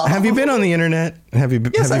 Tom? Have you been on the internet? Have you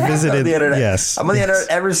visited the internet? Yes. I'm on the internet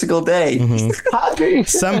every single day. Mm-hmm.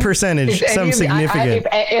 Some percentage, some significant.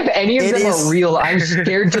 If any of them are real, I'm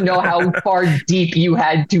scared to know how far deep you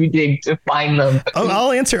had to dig to find them. Oh,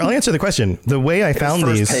 I'll answer the question. The way I found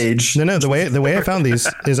these. Page. No. The way I found these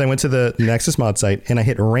is I went to the Nexus mod site and I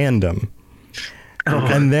hit random.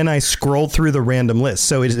 And then I scrolled through the random list.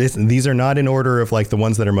 So these are not in order of like the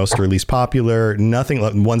ones that are most or least popular. Nothing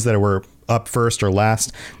like ones that were up first or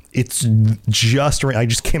last. It's just I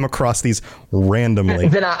just came across these randomly.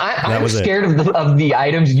 Then I'm scared of the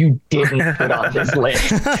items you didn't put on this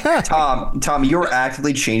list. Tom, you're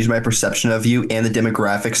actively changed my perception of you and the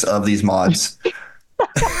demographics of these mods.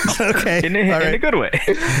 Okay. In a good way.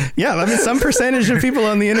 Yeah, I mean, some percentage of people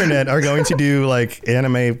on the internet are going to do like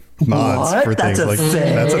anime mods for things.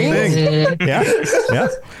 That's a thing. Yeah.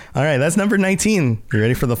 All right, that's number 19. You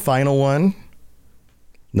ready for the final one?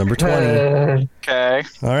 Number 20. Okay.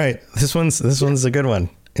 All right, this one's a good one.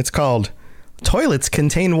 It's called Toilets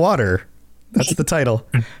Contain Water. That's the title.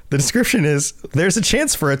 The description is: there's a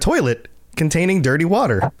chance for a toilet containing dirty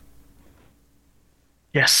water.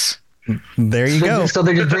 Yes. There you go. So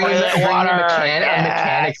they're just bringing a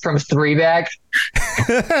mechanic from 3 back.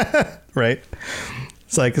 Right.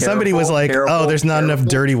 It's like somebody was like, "Oh, there's not enough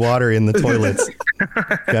dirty water in the toilets.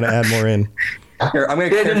 Got to add more in." Here, I'm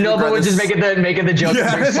gonna. Nova was just making the joke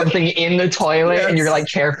that there's something in the toilet, and you're like,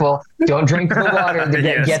 "Careful, don't drink the water.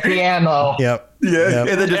 Get the ammo." Yep. Yeah.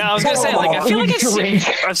 I was gonna say, like, I feel like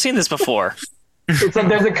I've seen this before. It's like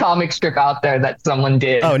there's a comic strip out there that someone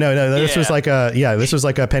did. Oh no, this was like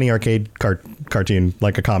a Penny Arcade cartoon,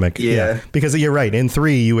 like a comic. Yeah. Because you're right. In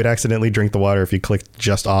 3, you would accidentally drink the water if you clicked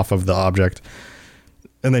just off of the object,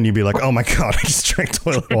 and then you'd be like, "Oh my god, I just drank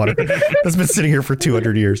toilet water. That's been sitting here for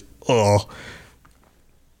 200 years." Oh.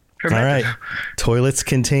 All right. Toilets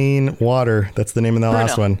contain water. That's the name of the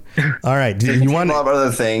last one. All right. Do you want a lot of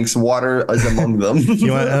other things? Water is among them.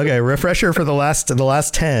 Okay. Refresher for the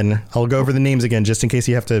last 10. I'll go over the names again just in case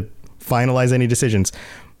you have to finalize any decisions.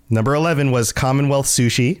 Number 11 was Commonwealth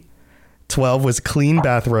Sushi. 12 was Clean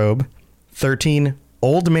Bathrobe. 13,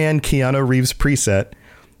 Old Man Keanu Reeves preset.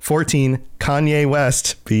 14, Kanye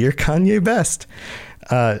West. Be your Kanye best.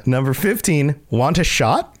 Number 15, Want a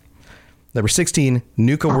Shot? Number 16,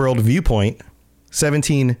 Nuka World Viewpoint.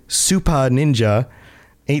 17, Supa Ninja.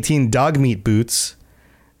 18, Dog Meat Boots.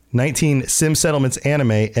 19, Sim Settlements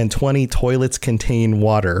Anime. And 20, Toilets Contain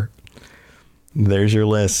Water. There's your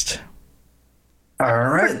list. All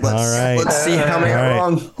right. Let's see how many are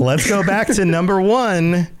wrong. Let's go back to number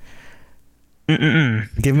 1.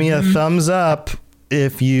 Give me a thumbs up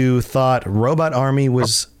if you thought Robot Army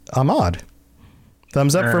was a mod.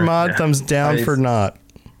 Thumbs up for mod, thumbs down for not.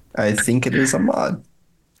 I think it is a mod.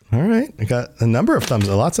 All right. I got a number of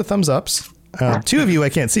lots of thumbs ups. 2 of you I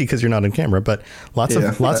can't see because you're not on camera, but lots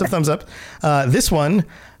of thumbs up. This one,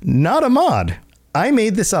 not a mod. I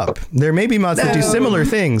made this up. There may be mods that do similar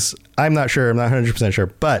things. I'm not sure. I'm not 100% sure.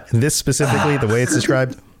 But this specifically, the way it's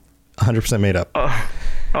described, 100% made up. I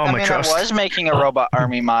was making a Robot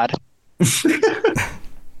Army mod.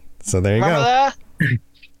 So there you Remember go. that?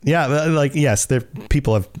 Yeah, yes,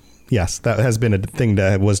 that has been a thing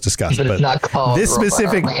that was discussed, But it's not called this Robot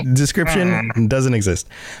specific Army. description doesn't exist.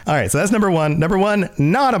 All right, so that's number 1. Number 1,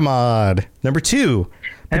 not a mod. Number 2,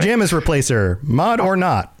 Pajamas Replacer, mod or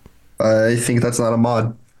not? I think that's not a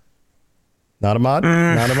mod. Not a mod?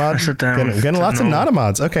 Not a mod? Getting lots of not a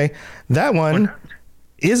mods. Okay, that one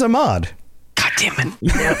is a mod. God damn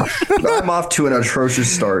it. I'm off to an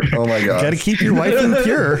atrocious start. Oh my god. Got to keep your waifu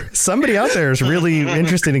pure. Somebody out there is really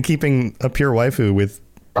interested in keeping a pure waifu with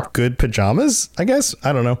good pajamas, I guess.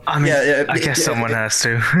 I don't know. I mean, I guess someone has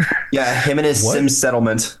to. Yeah, him and his Sim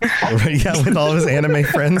settlement. Yeah, with all of his anime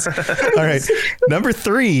friends. All right. Number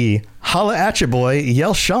 3, Holla at Ya Boy,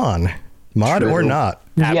 Yell Sean. Mod or not?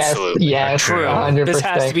 Absolutely. Yes, True. 100%. This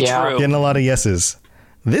has to be true. Getting a lot of yeses.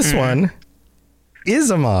 This one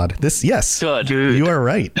is a mod. Yes. Good. You are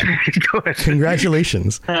right. Good.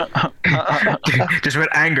 Congratulations. Just with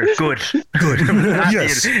anger. Good.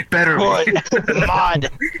 Yes. Better. Good. Mod.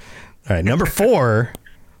 All right. Number 4,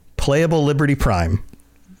 Playable Liberty Prime.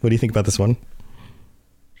 What do you think about this one?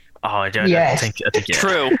 Oh, I think yeah.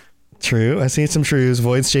 True. True. I see some trues.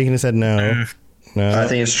 Void's shaking his head no. No. I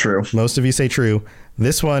think it's true. Most of you say true.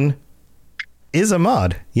 This one is a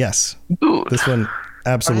mod. Yes. This one,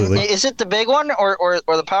 absolutely. Is it the big one or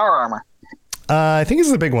the power armor? I think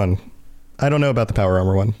it's the big one. I don't know about the power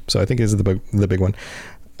armor one, so I think it's the big one.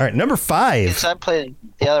 All right, number 5. Because I played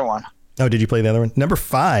the other one. Oh, did you play the other one? Number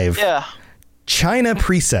 5. Yeah. China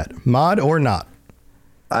preset, mod or not?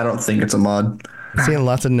 I don't think it's a mod. Seeing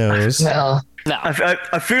lots of no's. No.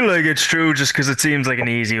 I feel like it's true just because it seems like an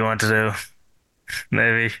easy one to do.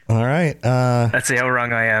 Maybe. All right. Let's see how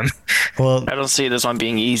wrong I am. Well, I don't see this one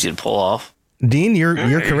being easy to pull off. Dean, you're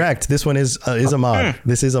correct. This one is a mod.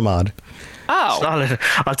 This is a mod. Oh. Solid.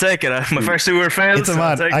 I'll take it. My first 2 were fails. It's a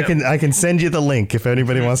mod. I can send you the link if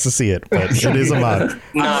anybody wants to see it, but it is a mod.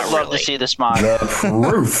 I'd love to see this mod. The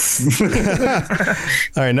proof.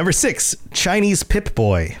 All right, number 6, Chinese Pip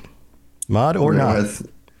Boy, mod or not?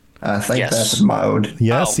 I think Yes. that's mod.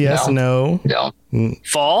 Yes, no.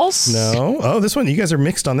 False? No. Oh, this one. You guys are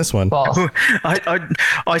mixed on this one. False.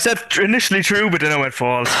 I said initially true, but then I went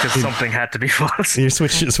false because something had to be false. You're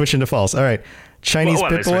switching to false. All right. Chinese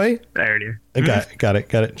Pip Boy. Got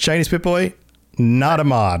it. Chinese Pip Boy, not a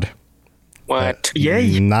mod. What?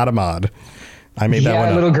 Yay. Not a mod. I made that one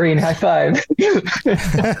up. Little green high five.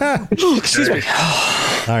 Excuse me.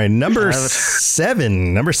 All right, number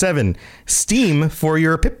 7, Steam for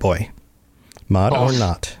your Pip Boy, mod or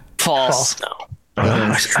not? False. No.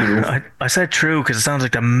 I said true because it sounds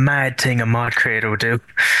like the mad thing a mod creator would do.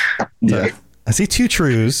 Yeah. I see 2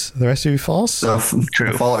 trues. The rest of you false.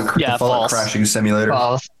 True. The Fallout false. crashing simulator.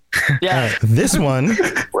 False. Yeah. All right, this one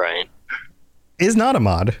Right. is not a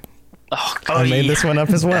mod. Oh, I made this one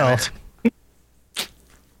up as well.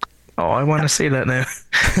 Oh, I want to see that now.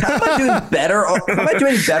 How am I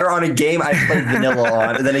doing better on a game I played vanilla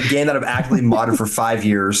on than a game that I've actively modded for 5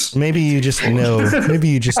 years? Maybe you just know.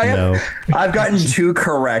 I've gotten 2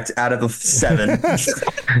 correct out of the 7.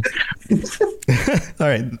 All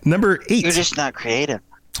right, number 8. You're just not creative.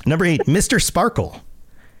 Number 8, Mr. Sparkle.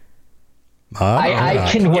 Mod or I not?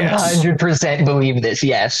 can 100% believe this.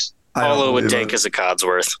 Yes. All it would take is a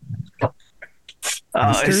Codsworth.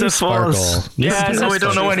 Mr. It's a Sparkle. false. yeah, so we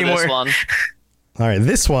don't know anymore. All right,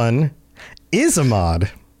 this one is a mod.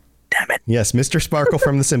 Damn it. Yes, Mr. Sparkle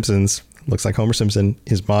from The Simpsons. Looks like Homer Simpson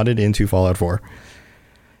is modded into Fallout 4.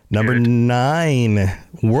 Number 9,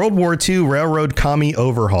 World War II Railroad Commie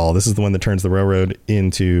Overhaul. This is the one that turns the railroad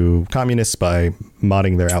into communists by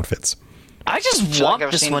modding their outfits. I just feel like want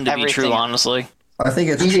I've this seen one to be true, everything. honestly. I think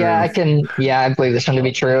it's true. Yeah, I believe this one to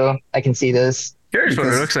be true. I can see this. Here's what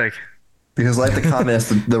it looks like. Because like the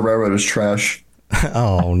communists, the railroad is trash.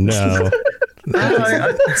 Oh, no.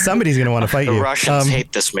 Somebody's going to want to fight The you. Russians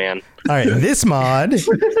hate this man. All right, this mod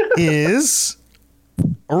is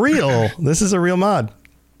real. This is a real mod.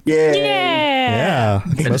 Yeah. I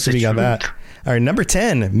think most of you got that. All right, number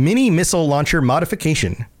 10, mini missile launcher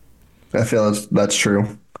modification. I feel that's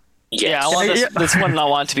true. Yeah, I want this one I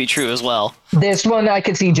want to be true as well. This one I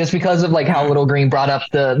could see just because of like how Little Green brought up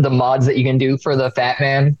the mods that you can do for the Fat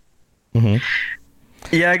Man.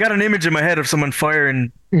 Mm-hmm. Yeah, I got an image in my head of someone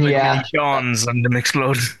firing mini Sean's and them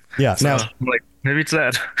explode. Yeah, So, now I'm like, maybe it's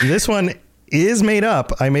that. this one is made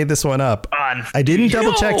up. I made this one up. I didn't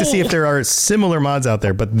double check to see if there are similar mods out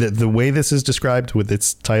there, but the way this is described with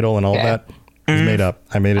its title and all that is made up.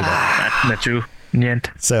 I made it up. Not true. Yet.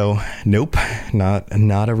 So, nope, not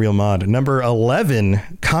a real mod. Number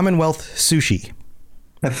 11, Commonwealth Sushi.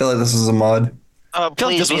 I feel like this is a mod.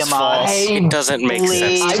 Please be a mod. It doesn't make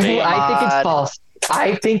sense to me. I think it's false.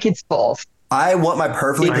 I think it's false. I want my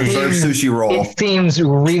perfectly preserved sushi roll. It seems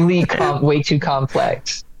really way too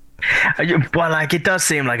complex. Well, like, it does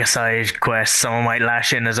seem like a side quest someone might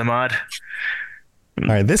lash in as a mod. All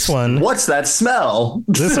right, this one. What's that smell?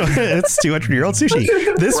 This one, it's 200-year-old sushi.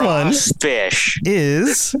 This one fish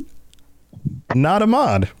is not a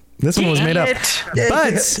mod. This one was made up,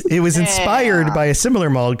 but it was inspired by a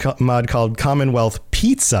similar mod called Commonwealth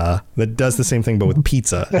Pizza that does the same thing, but with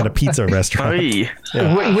pizza at a pizza restaurant. Yeah.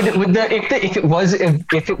 If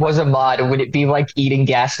it was a mod, would it be like eating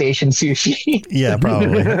gas station sushi? Yeah,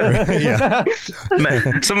 probably. Yeah.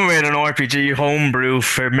 Someone made an RPG homebrew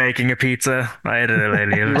for making a pizza. I had it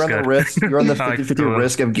lately. You're on the risk. You're on the 50-50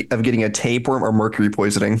 risk of getting a tapeworm or mercury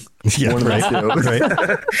poisoning. Yeah, right.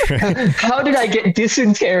 How did I get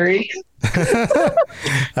dysentery? All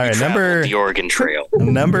right, number the Oregon Trail.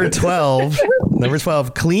 Number 12,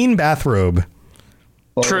 clean bathrobe.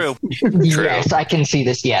 True. Yes, I can see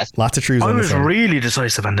this. Yes, lots of trues. I on was this one. really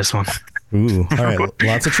decisive on this one. Ooh, all right,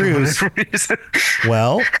 lots of trues.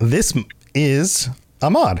 Well, this is a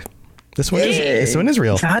mod. This one is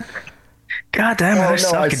real. God damn it! I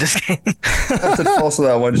suck at this game. I said false to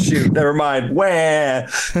that one. Shoot, never mind. Wah. Right.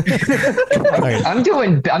 I'm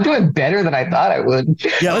doing better than I thought I would.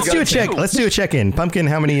 Yeah, let's do a check. Let's do a check-in. Pumpkin,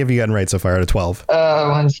 how many have you gotten right so far out of 12?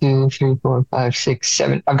 1, 2, 3, 4, 5, 6,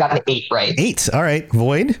 7. I've gotten 8 right. 8. All right.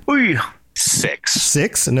 Void.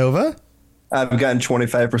 6. Nova. I've gotten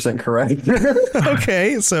 25% correct.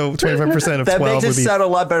 Okay, so 25% of 12 that makes it would be sound a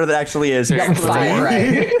lot better than it actually is. You got 5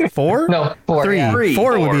 right. 4? No, 4. 3. Yeah.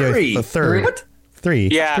 4 would be a third. What? 3.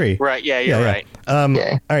 Yeah, 3. right. Yeah, you're right. All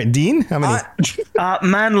right, Dean, how many?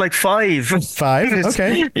 Man, like 5. 5.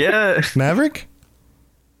 Okay. Yeah. Maverick.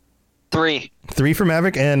 3. 3 for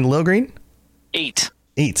Maverick and Lil Green. 8.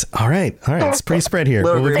 8. All right. It's pretty spread here.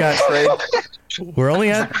 Well, we've got. We're only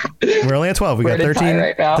at 12. We got 13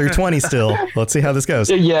 right now. through 20 still. Let's see how this goes.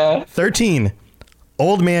 Yeah. 13.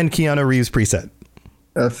 Old man Keanu Reeves preset.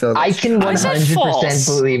 I can 100%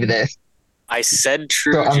 believe this. I said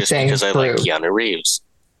true So I'm just saying because I like true. Keanu Reeves.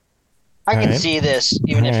 I can Alright. see this,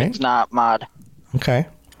 even if it's not mod. Okay.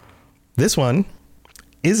 This one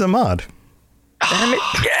is a mod. Damn it.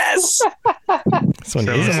 Yes. This one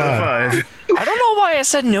is a mod. 5. I don't know why I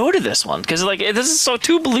said no to this one because like this is so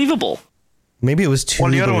too believable. Maybe it was too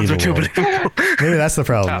Well, the other believable. ones are too believable. Maybe that's the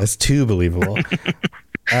problem. It's too believable. All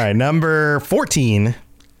right, number 14.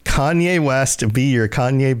 Kanye West, be your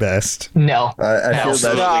Kanye best. No. I feel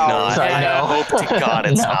Absolutely that. not. Sorry, I no. hope to God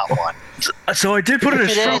it's not one. So I did put it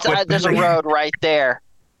If as it is, short. there's a road right there.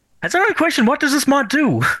 That's not a question. What does this mod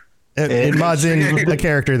do? It mods in a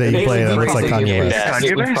character that you play that looks like Kanye West.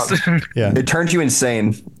 Kanye West. Yeah, It turns you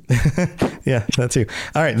insane. yeah, that too.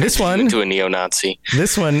 All right, this one To a neo-Nazi.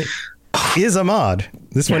 is a mod.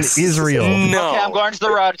 This one is real. No. Okay, I'm going to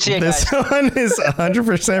the road. See you This guys. one is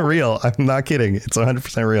 100% real. I'm not kidding. It's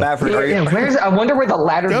 100% real. Maverick, are you- I wonder where the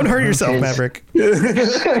ladder. Don't hurt is. yourself, Maverick.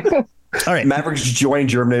 All right. Maverick's joining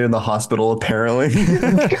Germinator in the hospital, apparently.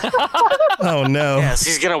 Oh, no. Yes,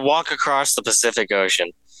 he's going to walk across the Pacific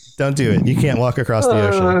Ocean. Don't do it. You can't walk across the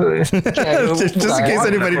ocean. Just in case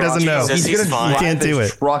anybody doesn't know. Jesus, he's fine. You can't do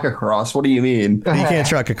it. Rock across. What do you mean? You can't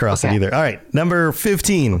truck across it either. All right. Number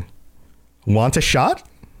 15. Want a shot?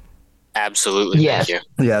 Absolutely. Yes. Thank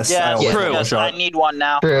you. Yes. Yeah, I True. yes, I need one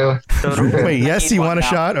now. True. Wait, yes, need you one want a now.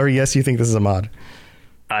 shot, or yes, you think this is a mod?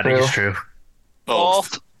 I think it's true.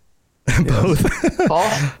 Both. Both.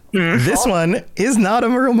 False. This one is not a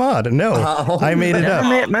real mod. No, I made it up.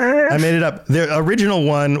 I made it up. The original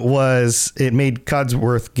one was it made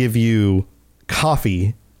Codsworth give you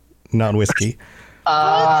coffee, not whiskey.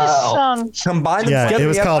 Combine them Yeah, together, it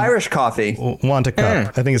was you have called- Irish coffee. Want a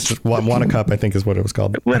cup. I think it's just want a cup. I think is what it was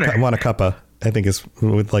called. Want a cuppa. I think is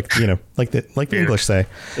with like the English say.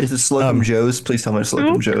 Is it Slocum Joe's? Please tell me it's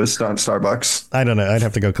Slocum Joe's, not Starbucks. I don't know. I'd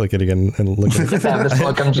have to go click it again and look at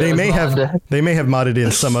it. They may have modded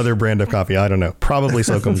in some other brand of coffee. I don't know. Probably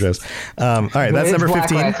Slocum Joe's. All right, that's number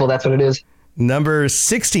 15. Rifle, that's what it is. Number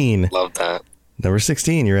 16. Love that. Number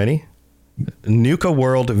 16. You ready? Nuka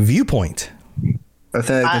World Viewpoint. I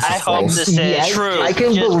think this is hope false. this is true. I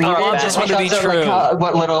can believe it. I just want to be true.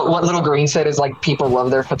 What little Green said is like people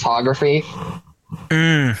love their photography.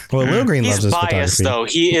 Well, Little Green loves his biased, photography. though.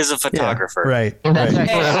 He is a photographer. Right. That's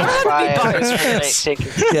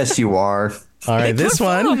Yes, you are. All right, this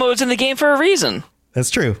Photo one. mode's in the game for a reason. That's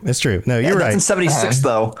true. It's true. No, you're That's right. in 76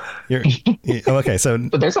 though. Okay, so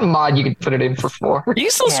But there's a mod you can put it in for 4. You can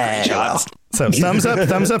still screenshots. so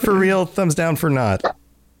thumbs up for real, thumbs down for not.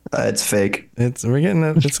 It's fake. It's a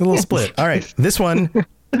little split. All right, this one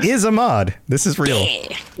is a mod. This is real.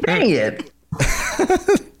 Dang it.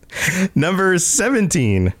 Number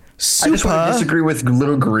 17. I just want to disagree with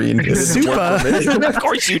Little Green. Supa. Of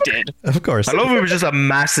course you did. Of course. I love it was just a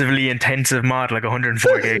massively intensive mod, like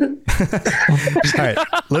 104 gig. All right,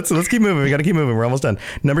 let's keep moving. We got to keep moving. We're almost done.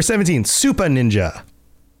 Number 17. Supa Ninja.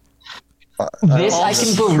 This I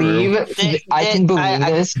can believe. I can believe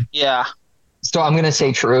this. Yeah. So I'm gonna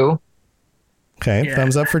say true. Okay, Yeah.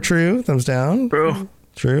 thumbs up for true. Thumbs down. Bro.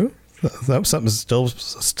 True. Something's still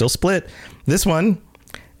split. This one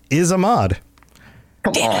is a mod.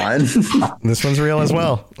 Come on. This one's real as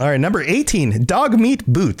well. All right, number 18. Dog meat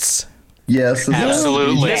boots. Yes.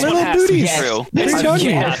 Absolutely. This Little one has to be booties. true. What are you This talking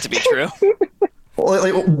one about? has to be true.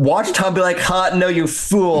 Like, watch Tom be like, "Ha, no, you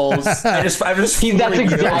fools!" I'm just. That's exactly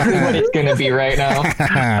what it's gonna be right now. I'm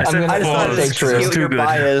I gonna just say true. Too You're good.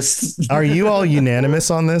 biased. Are you all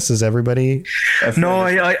unanimous on this? Is everybody? No,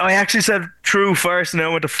 I actually said true first, and then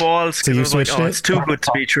I went to false. So you 'cause I was switched like, it? it's too good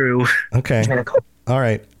to be true. Okay. All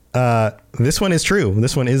right. This one is true.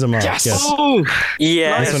 This one is a mod. Yes. Oh,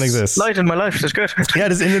 Yes. This one exists. light in my life. That's good. Yeah,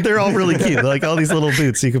 and they're all really cute. Like all these little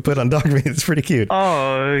boots you could put on dog meat. It's pretty cute.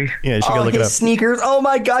 Oh, Yeah, you should go look it his up. sneakers. Oh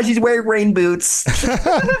my gosh, he's wearing rain boots.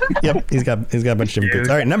 Yep, he's got a bunch of different boots.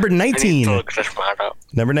 All right, number 19.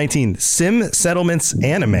 Number 19. Sim Settlements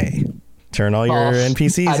Anime. Turn all your False.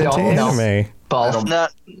 NPCs I into don't know. anime. False.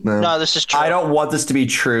 No, this is true. I don't want this to be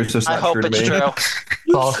true, so it's I not hope true to it's me. true.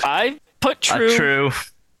 False. I put true. true.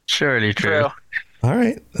 Surely true. True. All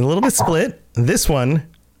right, a little bit split. This one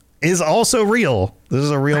is also real. This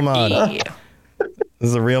is a real mod. Yeah. This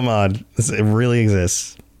is a real mod. It really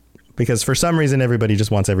exists. Because for some reason, everybody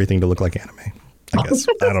just wants everything to look like anime. I guess.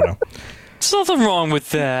 I don't know. There's nothing wrong with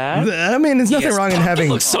that. I mean, there's nothing Yes, wrong in Pumpkin having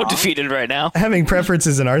looks so defeated right now. having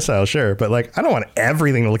preferences in our style, sure. But like, I don't want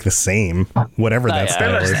everything to look the same, whatever that yeah.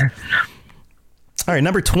 style is. All right,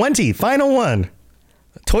 number 20, final one.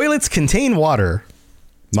 Toilets contain water.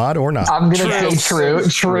 Mod or not? I'm gonna say true.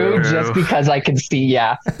 True, True. just because I can see.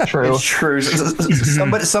 Yeah, true. It's true.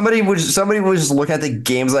 Somebody was just looking at the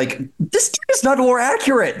games like, this game is not more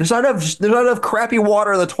accurate. There's not enough crappy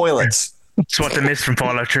water in the toilets. It's what they missed from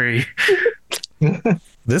Fallout 3.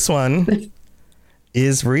 This one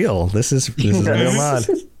is real. This is a real mod.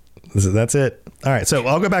 That's it. All right, so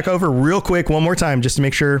I'll go back over real quick one more time just to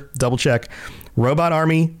make sure, double check. Robot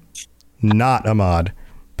Army, not a mod.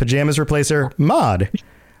 Pajamas Replacer, mod.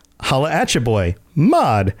 Holla at Ya Boy,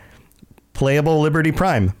 mod. Playable Liberty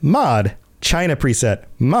Prime, mod. China preset,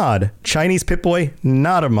 mod. Chinese Pip-Boy,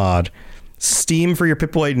 not a mod. Steam for your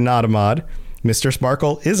Pip-Boy, not a mod. Mr.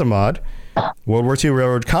 Sparkle is a mod. World War II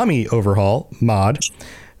Railroad Kami overhaul, mod.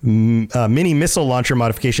 Mini missile launcher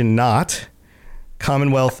modification, not.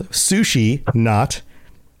 Commonwealth sushi, not.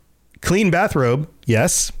 Clean bathrobe,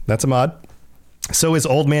 yes, that's a mod. So is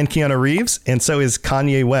old man Keanu Reeves, and so is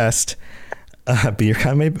Kanye West. Be your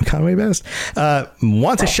Conway best.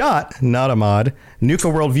 Want a shot, not a mod. Nuka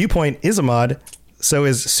World Viewpoint is a mod. So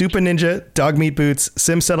is Supa Ninja, Dog Meat Boots,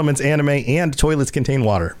 Sim Settlements Anime, and Toilets Contain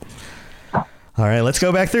Water. All right, let's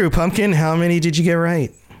go back through. Pumpkin, how many did you get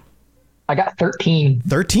right? I got 13.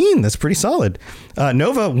 13. That's pretty solid.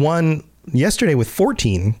 Nova won yesterday with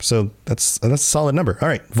 14, so that's a solid number. All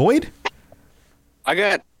right, Void? I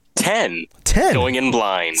got 10. 10. Going in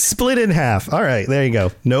blind. Split in half. All right, there you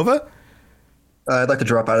go. Nova? I'd like to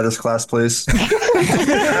drop out of this class, please.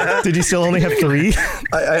 Did you still only have 3?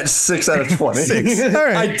 I had 6 out of 20. 6. All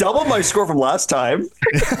right. I doubled my score from last time.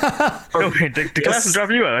 Okay, the class is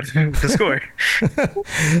dropping you out. The score.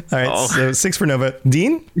 All right, so 6 for Nova.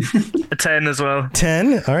 Dean? A 10 as well.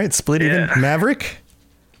 10. All right, split even. Yeah. Maverick?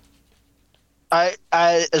 I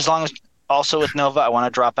as long as also with Nova, I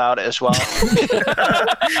want to drop out as well.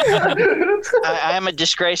 I am a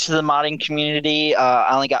disgrace to the modding community.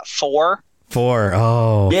 I only got 4. 4.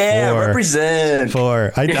 Oh, Yeah, 4. represent.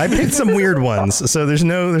 4. I picked some weird ones, so there's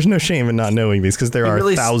no shame in not knowing these because there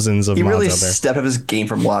are thousands of mods really out there. stepped up his game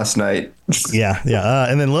from last night. Yeah.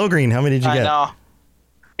 And then Lil Green, how many did you get? I know.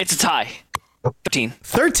 It's a tie. 13.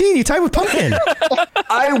 13. You tied with Pumpkin.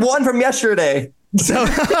 I won from yesterday. So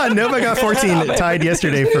Nova got 14, tied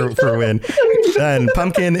yesterday for win, and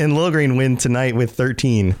Pumpkin and Lil Green win tonight with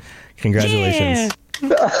 13. Congratulations!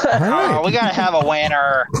 Oh, we gotta have a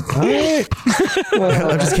winner. All right.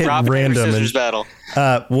 I'm just kidding. Rock, Random paper, scissors battle.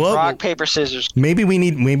 Well, Rock, paper, scissors. maybe we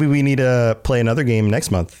need to play another game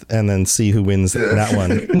next month and then see who wins that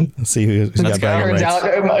one. See who's got bragging Turns rights.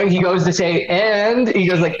 out he goes to say, and he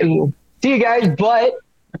goes like, "Ooh, see you guys, but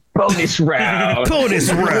bonus round."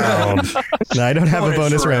 Bonus round. No, I don't have a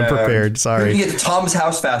bonus round prepared. You Sorry. get to Tom's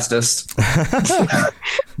house fastest.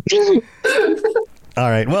 All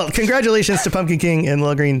right. Well, congratulations to Pumpkin King and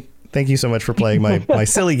Lil Green. Thank you so much for playing my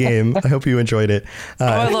silly game. I hope you enjoyed it.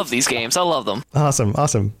 I love these games. I love them. Awesome. Well,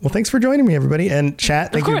 thanks for joining me, everybody. And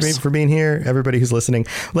chat, thank you for being here, everybody who's listening.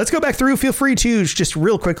 Let's go back through. Feel free to just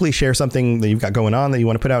real quickly share something that you've got going on that you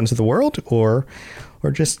want to put out into the world, or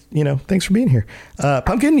just, thanks for being here.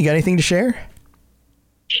 Pumpkin, you got anything to share?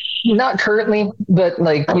 Not currently, but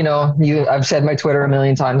I've said my Twitter a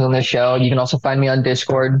million times on this show. You can also find me on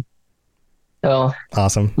Discord. So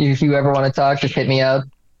awesome. If you ever want to talk, just hit me up.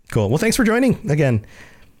 Cool. Well, thanks for joining again.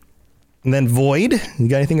 And then Void, you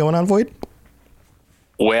got anything going on, Void?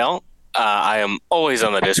 Well, I am always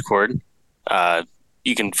on the Discord.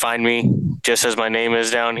 You can find me just as my name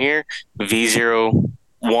is down here,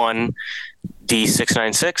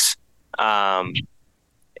 V01D696.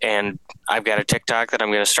 And I've got a TikTok that I'm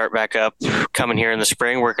going to start back up coming here in the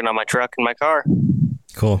spring, working on my truck and my car.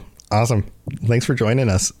 Cool. Awesome. Thanks for joining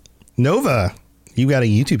us. Nova, you got a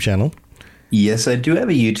YouTube channel. Yes, I do have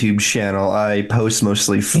a YouTube channel. I post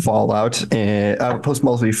mostly Fallout,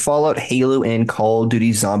 Halo, and Call of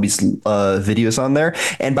Duty Zombies videos on there.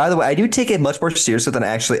 And by the way, I do take it much more seriously than I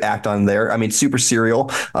actually act on there. I mean, super serial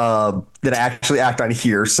than I actually act on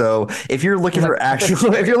here. So if you're looking for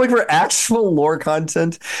actual lore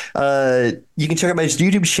content, you can check out my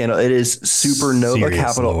YouTube channel. It is Supernova, Serious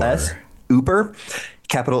capital lore. S, Ooper,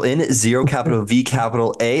 capital N, 0, capital V,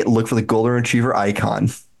 capital A. Look for the golden retriever icon.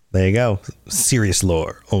 There you go. Serious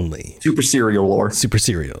lore only. Super serial lore. Super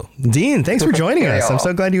serial. Dean, thanks for joining us. I'm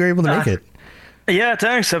so glad you were able to make it. Yeah,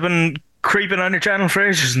 thanks. I've been creeping on your channel for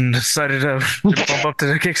ages and decided to bump up to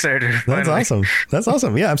the Kickstarter. That's awesome. That's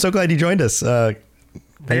awesome. Yeah, I'm so glad you joined us.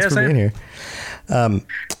 Thanks for being here. All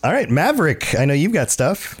right, Maverick, I know you've got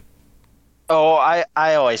stuff. Oh, I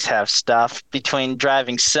always have stuff, between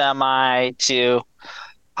driving semi to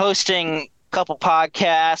hosting couple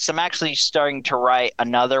podcasts. I'm actually starting to write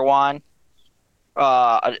another one,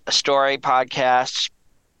 a story podcast.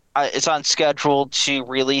 It's on schedule to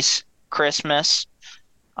release Christmas.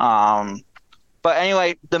 But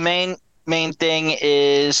anyway, the main thing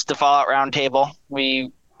is the Fallout Roundtable. We're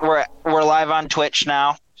live on Twitch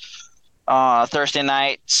now. Thursday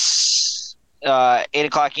nights,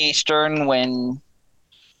 8:00 Eastern, when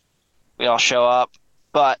we all show up.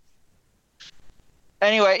 But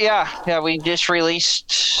anyway, yeah, we just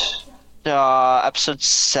released episode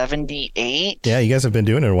 78. Yeah, you guys have been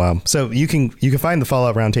doing it a while. So you can find the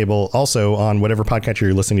Fallout Roundtable also on whatever podcast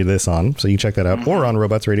you're listening to this on. So you can check that out, or on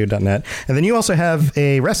robotsradio.net. And then you also have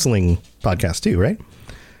a wrestling podcast too, right?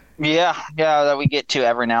 Yeah, that we get to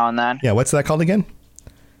every now and then. Yeah, what's that called again?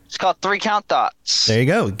 It's called 3 Count Thoughts. There you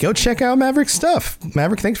go. Go check out Maverick's stuff.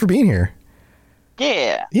 Maverick, thanks for being here.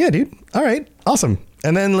 Yeah. Yeah, dude. All right. Awesome.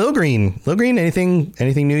 And then Lil Green, anything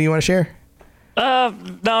new you want to share?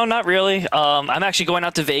 No, not really. I'm actually going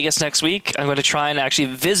out to Vegas next week. I'm going to try and actually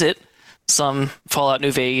visit some Fallout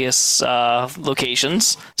New Vegas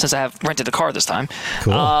locations, since I have rented a car this time.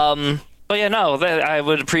 Cool. But yeah, no, I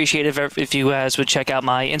would appreciate it if you guys would check out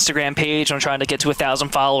my Instagram page. I'm trying to get to 1,000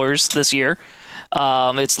 followers this year.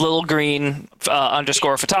 It's Lil Green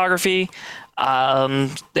 _photography.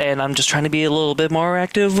 And I'm just trying to be a little bit more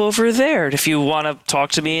active over there. If you want to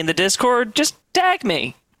talk to me in the Discord, just tag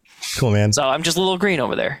me. Cool, man. So I'm just a Little Green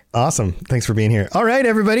over there. Awesome. Thanks for being here. All right,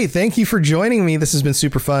 everybody. Thank you for joining me. This has been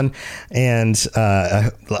super fun. And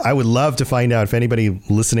I would love to find out if anybody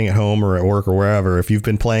listening at home or at work or wherever, if you've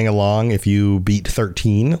been playing along, if you beat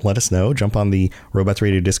 13, let us know. Jump on the Robots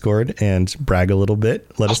Radio Discord and brag a little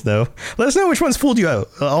bit. Let us know. Let us know which ones fooled you out.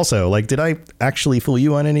 Also, like, did I actually fool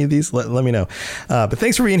you on any of these? Let me know. But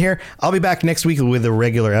thanks for being here. I'll be back next week with a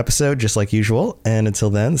regular episode, just like usual. And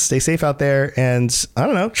until then, stay safe out there. And I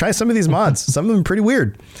don't know, try some of these mods. Some of them are pretty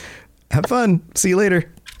weird. Have fun. See you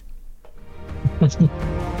later.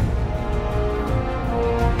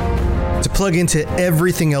 To plug into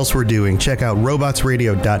everything else we're doing, check out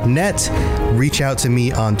robotsradio.net. Reach out to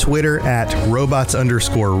me on Twitter at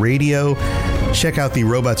robots_radio. Check out the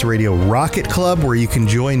Robots Radio Rocket Club, where you can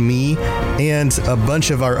join me and a bunch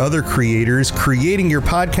of our other creators creating your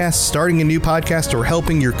podcast, starting a new podcast, or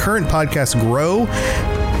helping your current podcast grow.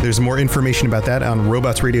 There's more information about that on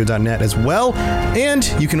robotsradio.net as well. And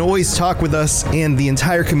you can always talk with us and the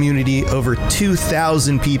entire community, over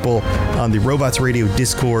 2,000 people on the Robots Radio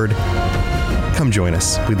Discord. Come join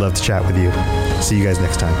us. We'd love to chat with you. See you guys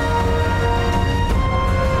next time.